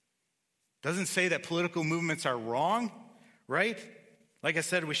 Doesn't say that political movements are wrong, right? Like I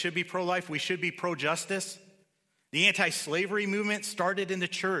said, we should be pro-life. We should be pro-justice. The anti-slavery movement started in the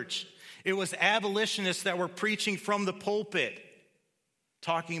church. It was abolitionists that were preaching from the pulpit,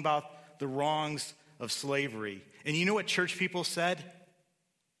 talking about the wrongs of slavery. And you know what church people said?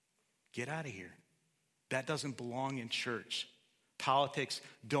 Get out of here. That doesn't belong in church. Politics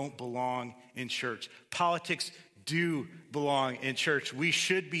don't belong in church. Politics do belong in church. We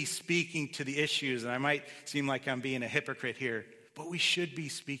should be speaking to the issues, and I might seem like I'm being a hypocrite here, but we should be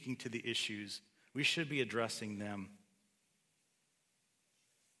speaking to the issues. We should be addressing them.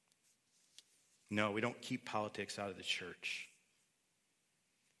 No, we don't keep politics out of the church.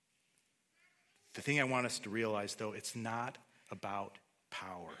 The thing I want us to realize, though, it's not about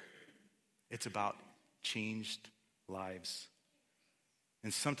power. It's about changed lives.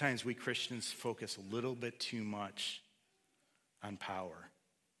 And sometimes we Christians focus a little bit too much on power.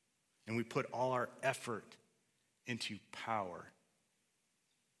 And we put all our effort into power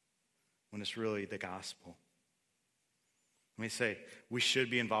when it's really the gospel. Let me say, we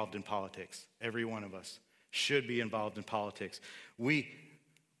should be involved in politics. Every one of us should be involved in politics. We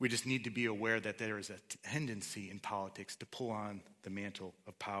just need to be aware that there is a tendency in politics to pull on the mantle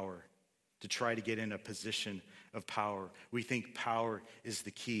of power, to try to get in a position of power. We think power is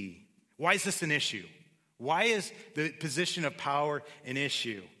the key. Why is this an issue? Why is the position of power an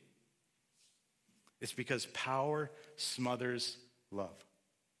issue? It's because power smothers love.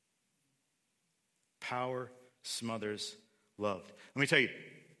 Power smothers love. Let me tell you,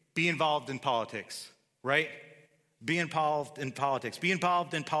 be involved in politics, right? Be involved in politics. Be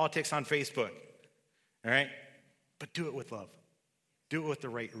involved in politics on Facebook, all right? But do it with love. Do it with the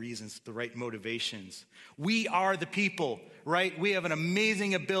right reasons, the right motivations. We are the people, right? We have an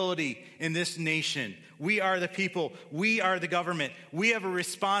amazing ability in this nation. We are the people. We are the government. We have a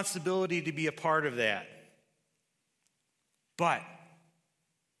responsibility to be a part of that. But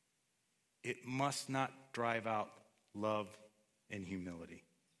it must not drive out love and humility.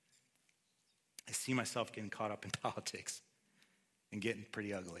 I see myself getting caught up in politics and getting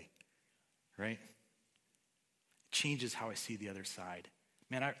pretty ugly, right? It changes how I see the other side.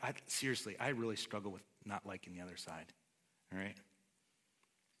 Man, I seriously, I really struggle with not liking the other side, all right?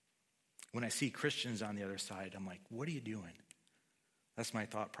 When I see Christians on the other side, I'm like, what are you doing? That's my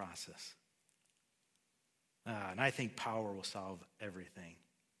thought process. And I think power will solve everything.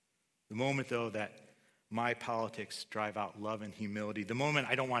 The moment, though, that my politics drive out love and humility, the moment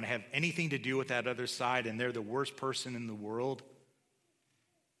I don't want to have anything to do with that other side and they're the worst person in the world,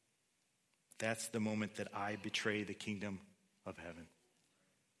 that's the moment that I betray the kingdom of heaven.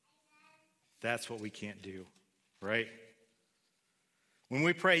 That's what we can't do, right? When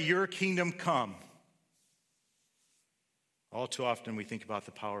we pray, your kingdom come, all too often we think about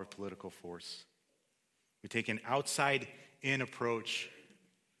the power of political force. We take an outside-in approach.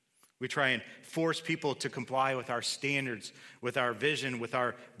 We try and force people to comply with our standards, with our vision, with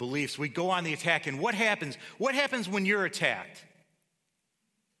our beliefs. We go on the attack, and what happens? What happens when you're attacked?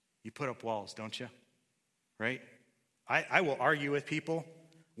 You put up walls, don't you? Right? I will argue with people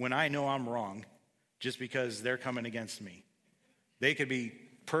when I know I'm wrong just because they're coming against me. They could be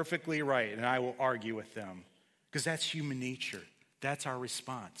perfectly right, and I will argue with them because that's human nature. That's our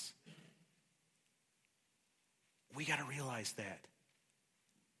response. We got to realize that.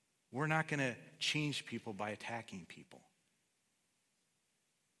 We're not going to change people by attacking people.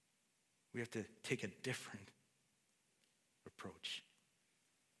 We have to take a different approach.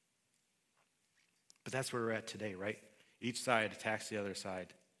 But that's where we're at today, right? Each side attacks the other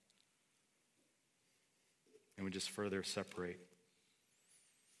side. And we just further separate.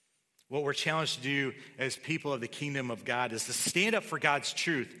 What we're challenged to do as people of the kingdom of God is to stand up for God's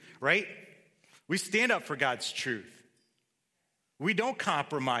truth, right? We stand up for God's truth. We don't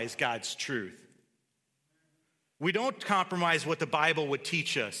compromise God's truth. We don't compromise what the Bible would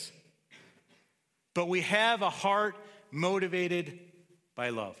teach us. But we have a heart motivated by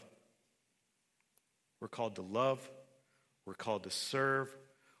love. We're called to love. We're called to serve.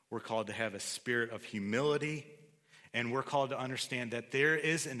 We're called to have a spirit of humility. And we're called to understand that there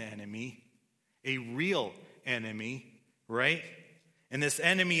is an enemy, a real enemy, right? And this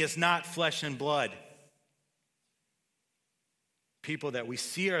enemy is not flesh and blood. People that we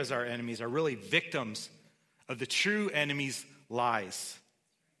see as our enemies are really victims of the true enemy's lies.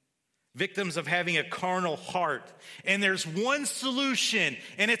 Victims of having a carnal heart. And there's one solution,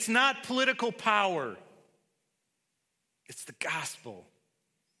 and it's not political power. It's the gospel.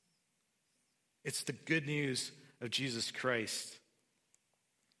 It's the good news of Jesus Christ.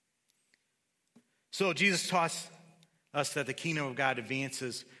 So Jesus taught us that the kingdom of God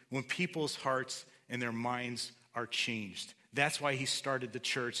advances when people's hearts and their minds are changed. That's why he started the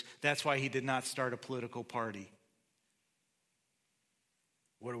church. That's why he did not start a political party.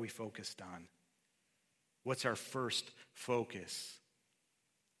 What are we focused on? What's our first focus?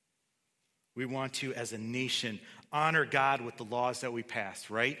 We want to, as a nation, honor God with the laws that we pass,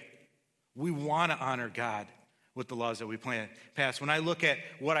 right? We want to honor God with the laws that we pass. When I look at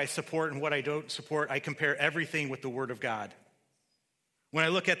what I support and what I don't support, I compare everything with the Word of God. When I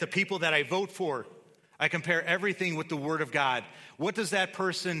look at the people that I vote for, I compare everything with the Word of God. What does that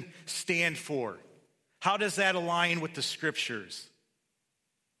person stand for? How does that align with the Scriptures?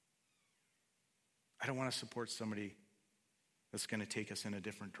 I don't want to support somebody that's going to take us in a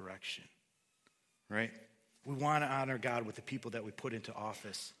different direction, right? We want to honor God with the people that we put into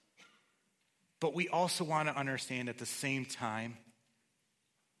office. But we also want to understand at the same time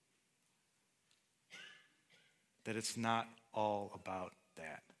that it's not all about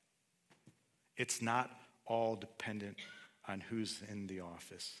that. It's not all dependent on who's in the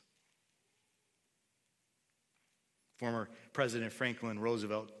office. Former President Franklin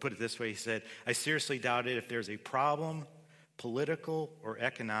Roosevelt put it this way. He said, "I seriously doubt it if there's a problem, political or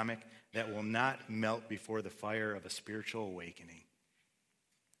economic, that will not melt before the fire of a spiritual awakening."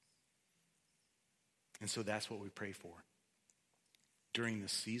 And so that's what we pray for. During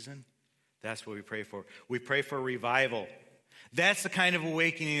this season, that's what we pray for. We pray for revival. That's the kind of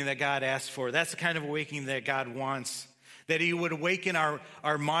awakening that God asks for. That's the kind of awakening that God wants. That he would awaken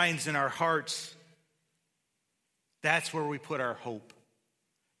our minds and our hearts. That's where we put our hope.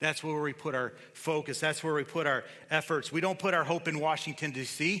 That's where we put our focus. That's where we put our efforts. We don't put our hope in Washington,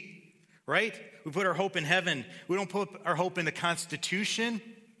 D.C., right? We put our hope in heaven. We don't put our hope in the Constitution.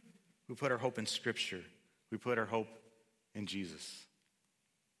 We put our hope in Scripture. We put our hope in Jesus.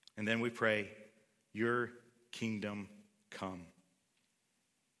 And then we pray, your kingdom come.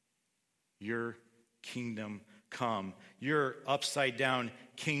 Your kingdom come. Your upside down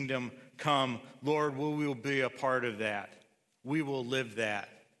kingdom come. Lord, we will be a part of that. We will live that.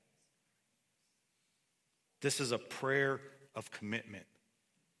 This is a prayer of commitment.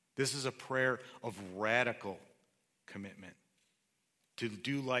 This is a prayer of radical commitment to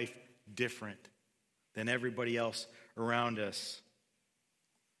do life different than everybody else around us.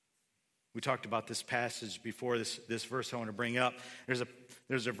 We talked about this passage before, this verse I want to bring up.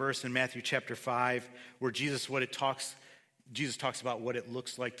 There's a verse in Matthew chapter 5 where Jesus talks about what it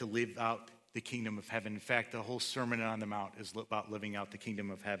looks like to live out the kingdom of heaven. In fact, the whole Sermon on the Mount is about living out the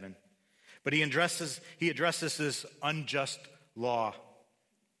kingdom of heaven. But he addresses this unjust law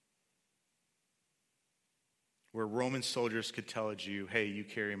where Roman soldiers could tell a Jew, hey, you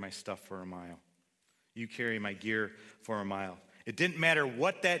carry my stuff for a mile. You carry my gear for a mile. It didn't matter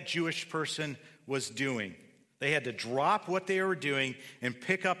what that Jewish person was doing. They had to drop what they were doing and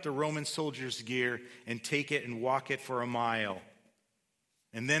pick up the Roman soldier's gear and take it and walk it for a mile.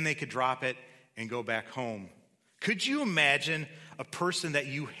 And then they could drop it and go back home. Could you imagine a person that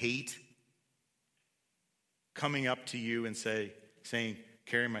you hate coming up to you and saying,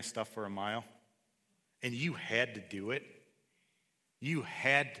 carry my stuff for a mile? And you had to do it. You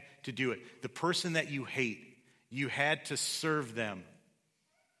had to do it. The person that you hate, you had to serve them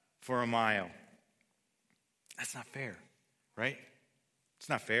for a mile. That's not fair, right? It's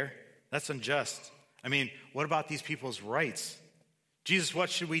not fair. That's unjust. I mean, what about these people's rights? Jesus,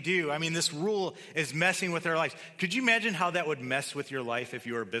 what should we do? I mean, this rule is messing with our lives. Could you imagine how that would mess with your life if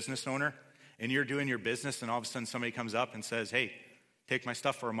you were a business owner and you're doing your business and all of a sudden somebody comes up and says, hey, take my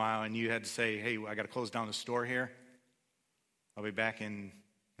stuff for a mile, and you had to say, hey, I got to close down the store here. I'll be back in,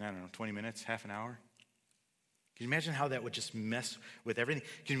 20 minutes, half an hour. Can you imagine how that would just mess with everything?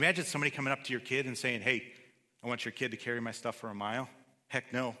 Can you imagine somebody coming up to your kid and saying, hey, I want your kid to carry my stuff for a mile?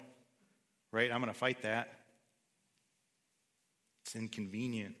 Heck no, right? I'm going to fight that. It's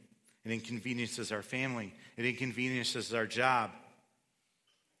inconvenient. It inconveniences our family. It inconveniences our job.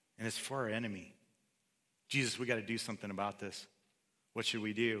 And it's for our enemy. Jesus, we got to do something about this. What should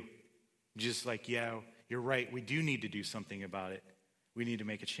we do? Jesus like, yeah, you're right. We do need to do something about it. We need to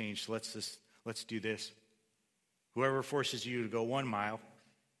make a change. So let's do this. Whoever forces you to go 1 mile,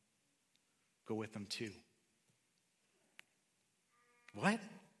 go with them 2. What?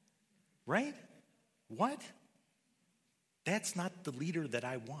 Right? What? That's not the leader that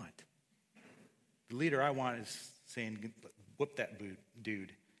I want. The leader I want is saying, whoop that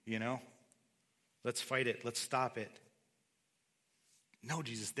dude, you know? Let's fight it. Let's stop it. No,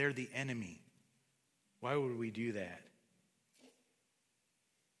 Jesus, they're the enemy. Why would we do that?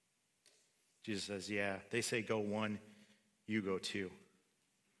 Jesus says, yeah, they say go 1, you go 2.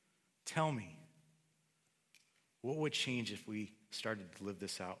 Tell me, what would change if we started to live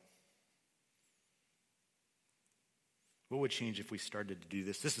this out? What would change if we started to do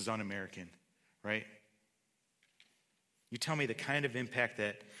this? This is un-American, right? You tell me the kind of impact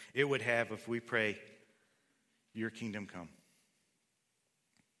that it would have if we pray, your kingdom come.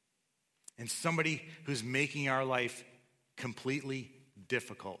 And somebody who's making our life completely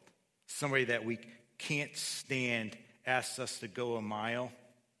difficult, somebody that we can't stand, asks us to go a mile.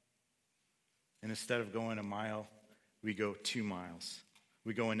 And instead of going a mile, we go 2 miles.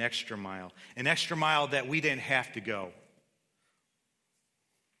 We go an extra mile that we didn't have to go.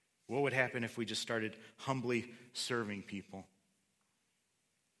 What would happen if we just started humbly serving people?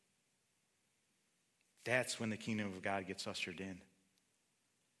 That's when the kingdom of God gets ushered in.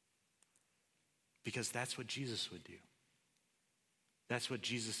 Because that's what Jesus would do. That's what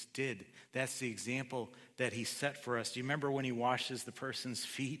Jesus did. That's the example that he set for us. Do you remember when he washes the person's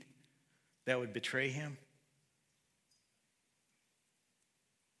feet that would betray him?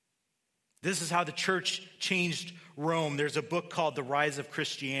 This is how the church changed Rome. There's a book called The Rise of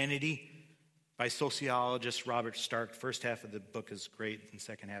Christianity by sociologist Robert Stark. First half of the book is great, and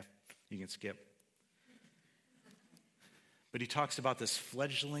second half you can skip. But he talks about this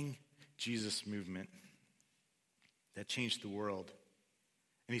fledgling Jesus movement that changed the world.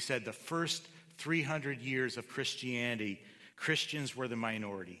 And he said the first 300 years of Christianity, Christians were the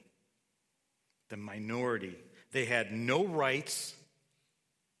minority. The minority. They had no rights.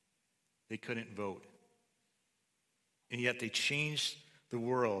 They couldn't vote. And yet they changed the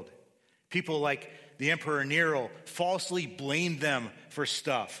world. People like the Emperor Nero falsely blamed them for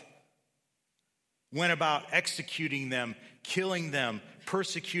stuff. Went about executing them, killing them,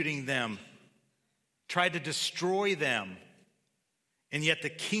 persecuting them, tried to destroy them. And yet the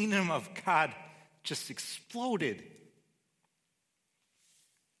kingdom of God just exploded.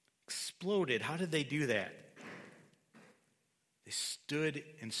 Exploded. How did they do that? They stood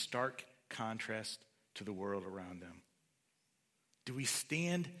in stark contrast to the world around them. Do we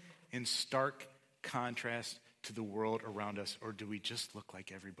stand in stark contrast to the world around us, or do we just look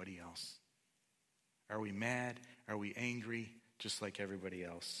like everybody else? Are we mad? Are we angry, just like everybody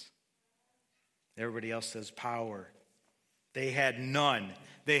else? Everybody else says power. They had none.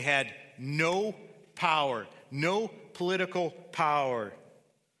 They had no power, no political power.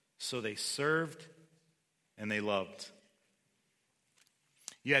 So they served and they loved.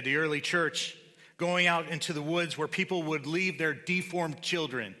 You had the early church going out into the woods where people would leave their deformed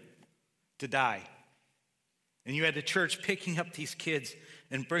children to die. And you had the church picking up these kids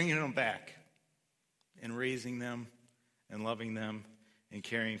and bringing them back and raising them and loving them and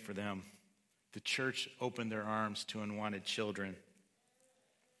caring for them. The church opened their arms to unwanted children.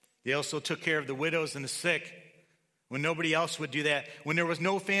 They also took care of the widows and the sick when nobody else would do that. When there was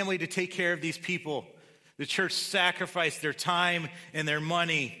no family to take care of these people, the church sacrificed their time and their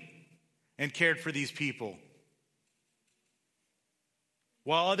money and cared for these people.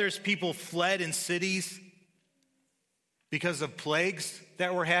 While others people fled in cities because of plagues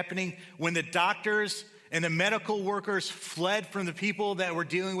that were happening, when the doctors and the medical workers fled from the people that were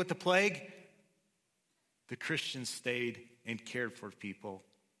dealing with the plague, the Christians stayed and cared for people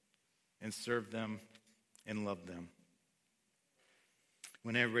and served them and loved them.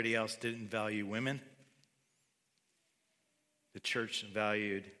 When everybody else didn't value women, the church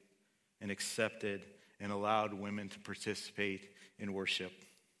valued and accepted and allowed women to participate in worship.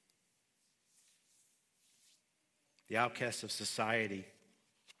 The outcasts of society,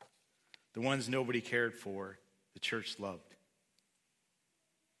 the ones nobody cared for, the church loved.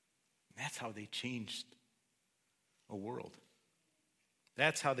 And that's how they changed a world.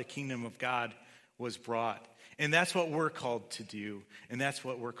 That's how the kingdom of God was brought. And that's what we're called to do. And that's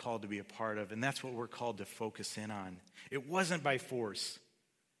what we're called to be a part of. And that's what we're called to focus in on. It wasn't by force.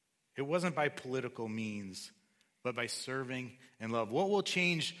 It wasn't by political means, but by serving and love. What will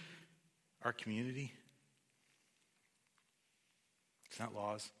change our community? It's not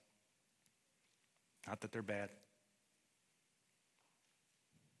laws. Not that they're bad.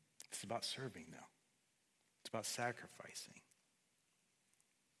 It's about serving, though. It's about sacrificing.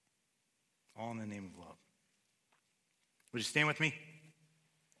 all in the name of love. Would you stand with me?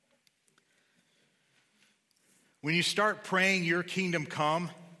 When you start praying, your kingdom come,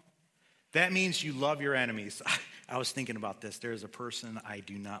 that means you love your enemies. I was thinking about this. There's a person I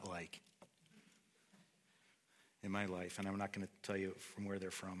do not like in my life, and I'm not going to tell you from where they're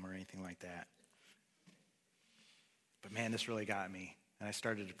from or anything like that. But man, this really got me. And I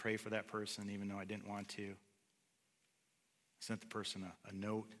started to pray for that person even though I didn't want to. I sent the person a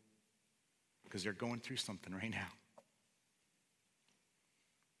note because they're going through something right now.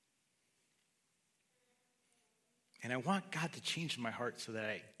 And I want God to change my heart so that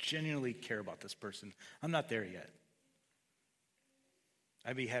I genuinely care about this person. I'm not there yet.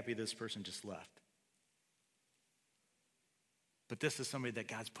 I'd be happy this person just left. But this is somebody that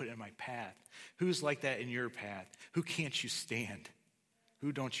God's put in my path. Who's like that in your path? Who can't you stand?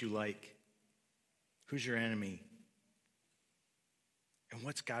 Who don't you like? Who's your enemy? And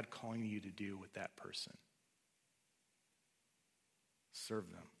what's God calling you to do with that person? Serve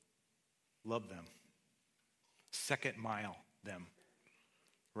them. Love them. Second mile them.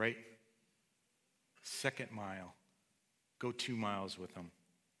 Right? Second mile. Go 2 miles with them.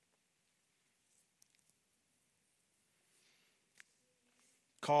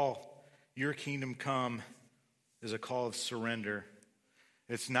 Call, your kingdom come, is a call of surrender.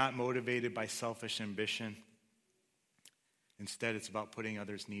 It's not motivated by selfish ambition. Instead, it's about putting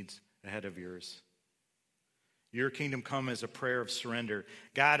others' needs ahead of yours. Your kingdom come is a prayer of surrender.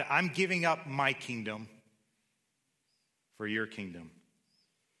 God, I'm giving up my kingdom for your kingdom.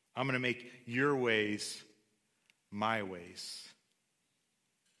 I'm going to make your ways my ways.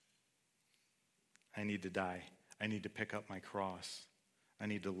 I need to die. I need to pick up my cross. I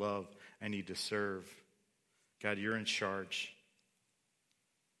need to love. I need to serve. God, you're in charge.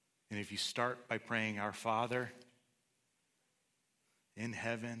 And if you start by praying, Our Father in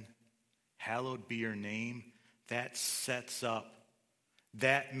heaven, hallowed be your name, that sets up,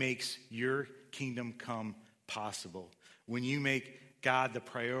 that makes your kingdom come possible. When you make God the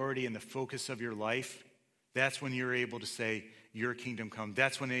priority and the focus of your life, that's when you're able to say, your kingdom come.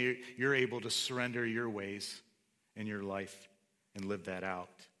 That's when you're able to surrender your ways in your life and live that out.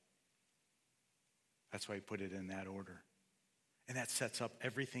 That's why he put it in that order. And that sets up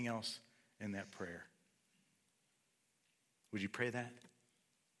everything else in that prayer. Would you pray that?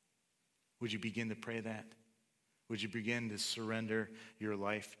 Would you begin to pray that? Would you begin to surrender your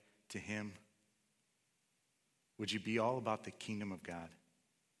life to him? Would you be all about the kingdom of God?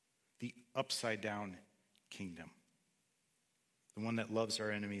 The upside down kingdom. The one that loves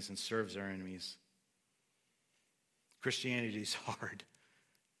our enemies and serves our enemies. Christianity is hard.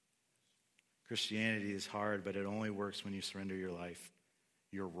 Christianity is hard, but it only works when you surrender your life,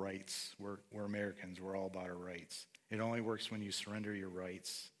 your rights. We're Americans. We're all about our rights. It only works when you surrender your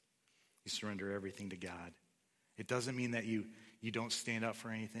rights. You surrender everything to God. It doesn't mean that you don't stand up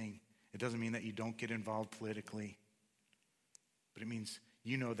for anything. It doesn't mean that you don't get involved politically. But it means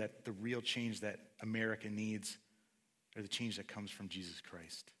you know that the real change that America needs are the change that comes from Jesus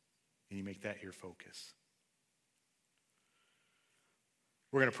Christ. And you make that your focus.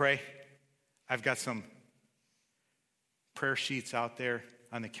 We're going to pray. I've got some prayer sheets out there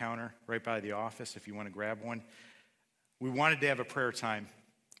on the counter right by the office if you want to grab one. We wanted to have a prayer time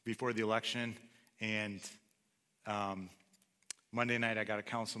before the election, and Monday night I got a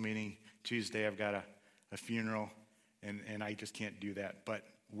council meeting. Tuesday I've got a funeral, and I just can't do that. But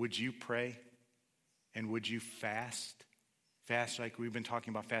would you pray, and would you fast? Fast like we've been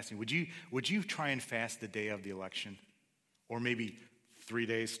talking about fasting. Would you try and fast the day of the election? Or maybe 3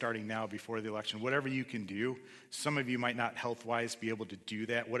 days starting now before the election, whatever you can do. Some of you might not health-wise be able to do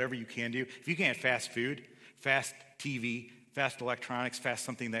that. Whatever you can do. If you can't fast food, fast TV, fast electronics, fast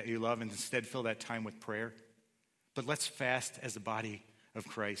something that you love, and instead fill that time with prayer. But let's fast as a body of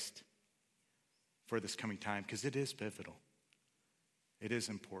Christ for this coming time, because it is pivotal. It is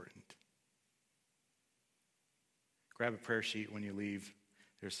important. Grab a prayer sheet when you leave.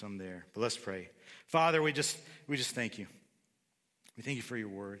 There's some there. But let's pray. Father, we just thank you. We thank you for your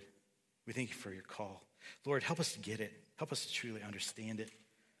word. We thank you for your call. Lord, help us to get it. Help us to truly understand it.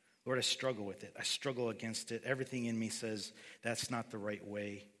 Lord, I struggle with it. I struggle against it. Everything in me says that's not the right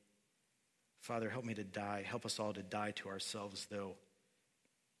way. Father, help me to die. Help us all to die to ourselves, though.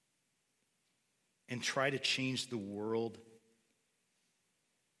 And try to change the world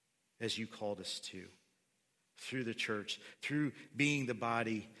as you called us to. Through the church. Through being the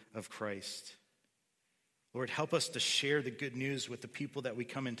body of Christ. Lord, help us to share the good news with the people that we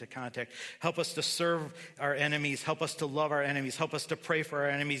come into contact. Help us to serve our enemies. Help us to love our enemies. Help us to pray for our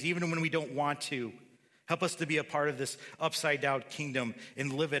enemies, even when we don't want to. Help us to be a part of this upside-down kingdom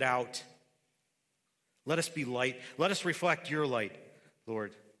and live it out Let us be light. Let us reflect your light,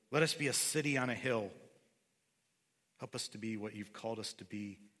 Lord. Let us be a city on a hill. Help us to be what you've called us to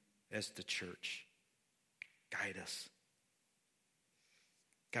be as the church. Guide us.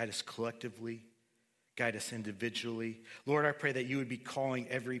 Guide us collectively. Guide us individually. Lord, I pray that you would be calling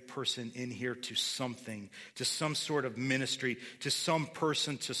every person in here to something, to some sort of ministry, to some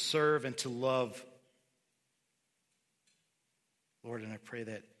person to serve and to love. Lord, and I pray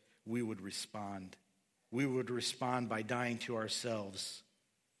that we would respond. We would respond by dying to ourselves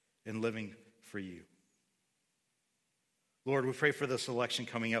and living for you. Lord, we pray for this election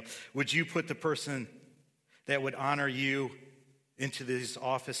coming up. Would you put the person that would honor you into these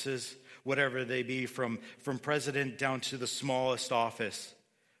offices, whatever they be, from president down to the smallest office,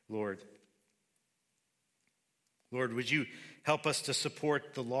 Lord. Lord, would you help us to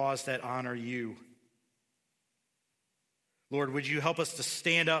support the laws that honor you? Lord, would you help us to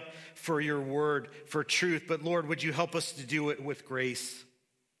stand up for your word, for truth? But Lord, would you help us to do it with grace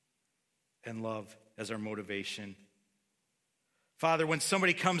and love as our motivation? Father, when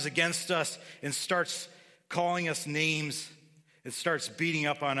somebody comes against us and starts calling us names, it starts beating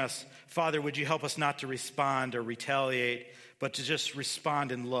up on us, Father, would you help us not to respond or retaliate, but to just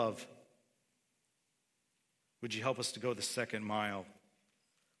respond in love? Would you help us to go the second mile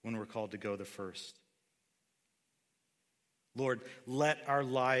when we're called to go the first? Lord, let our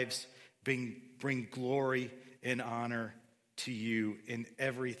lives bring glory and honor to you in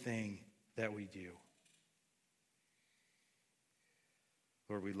everything that we do.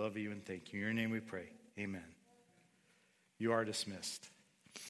 Lord, we love you and thank you. In your name we pray. Amen. You are dismissed.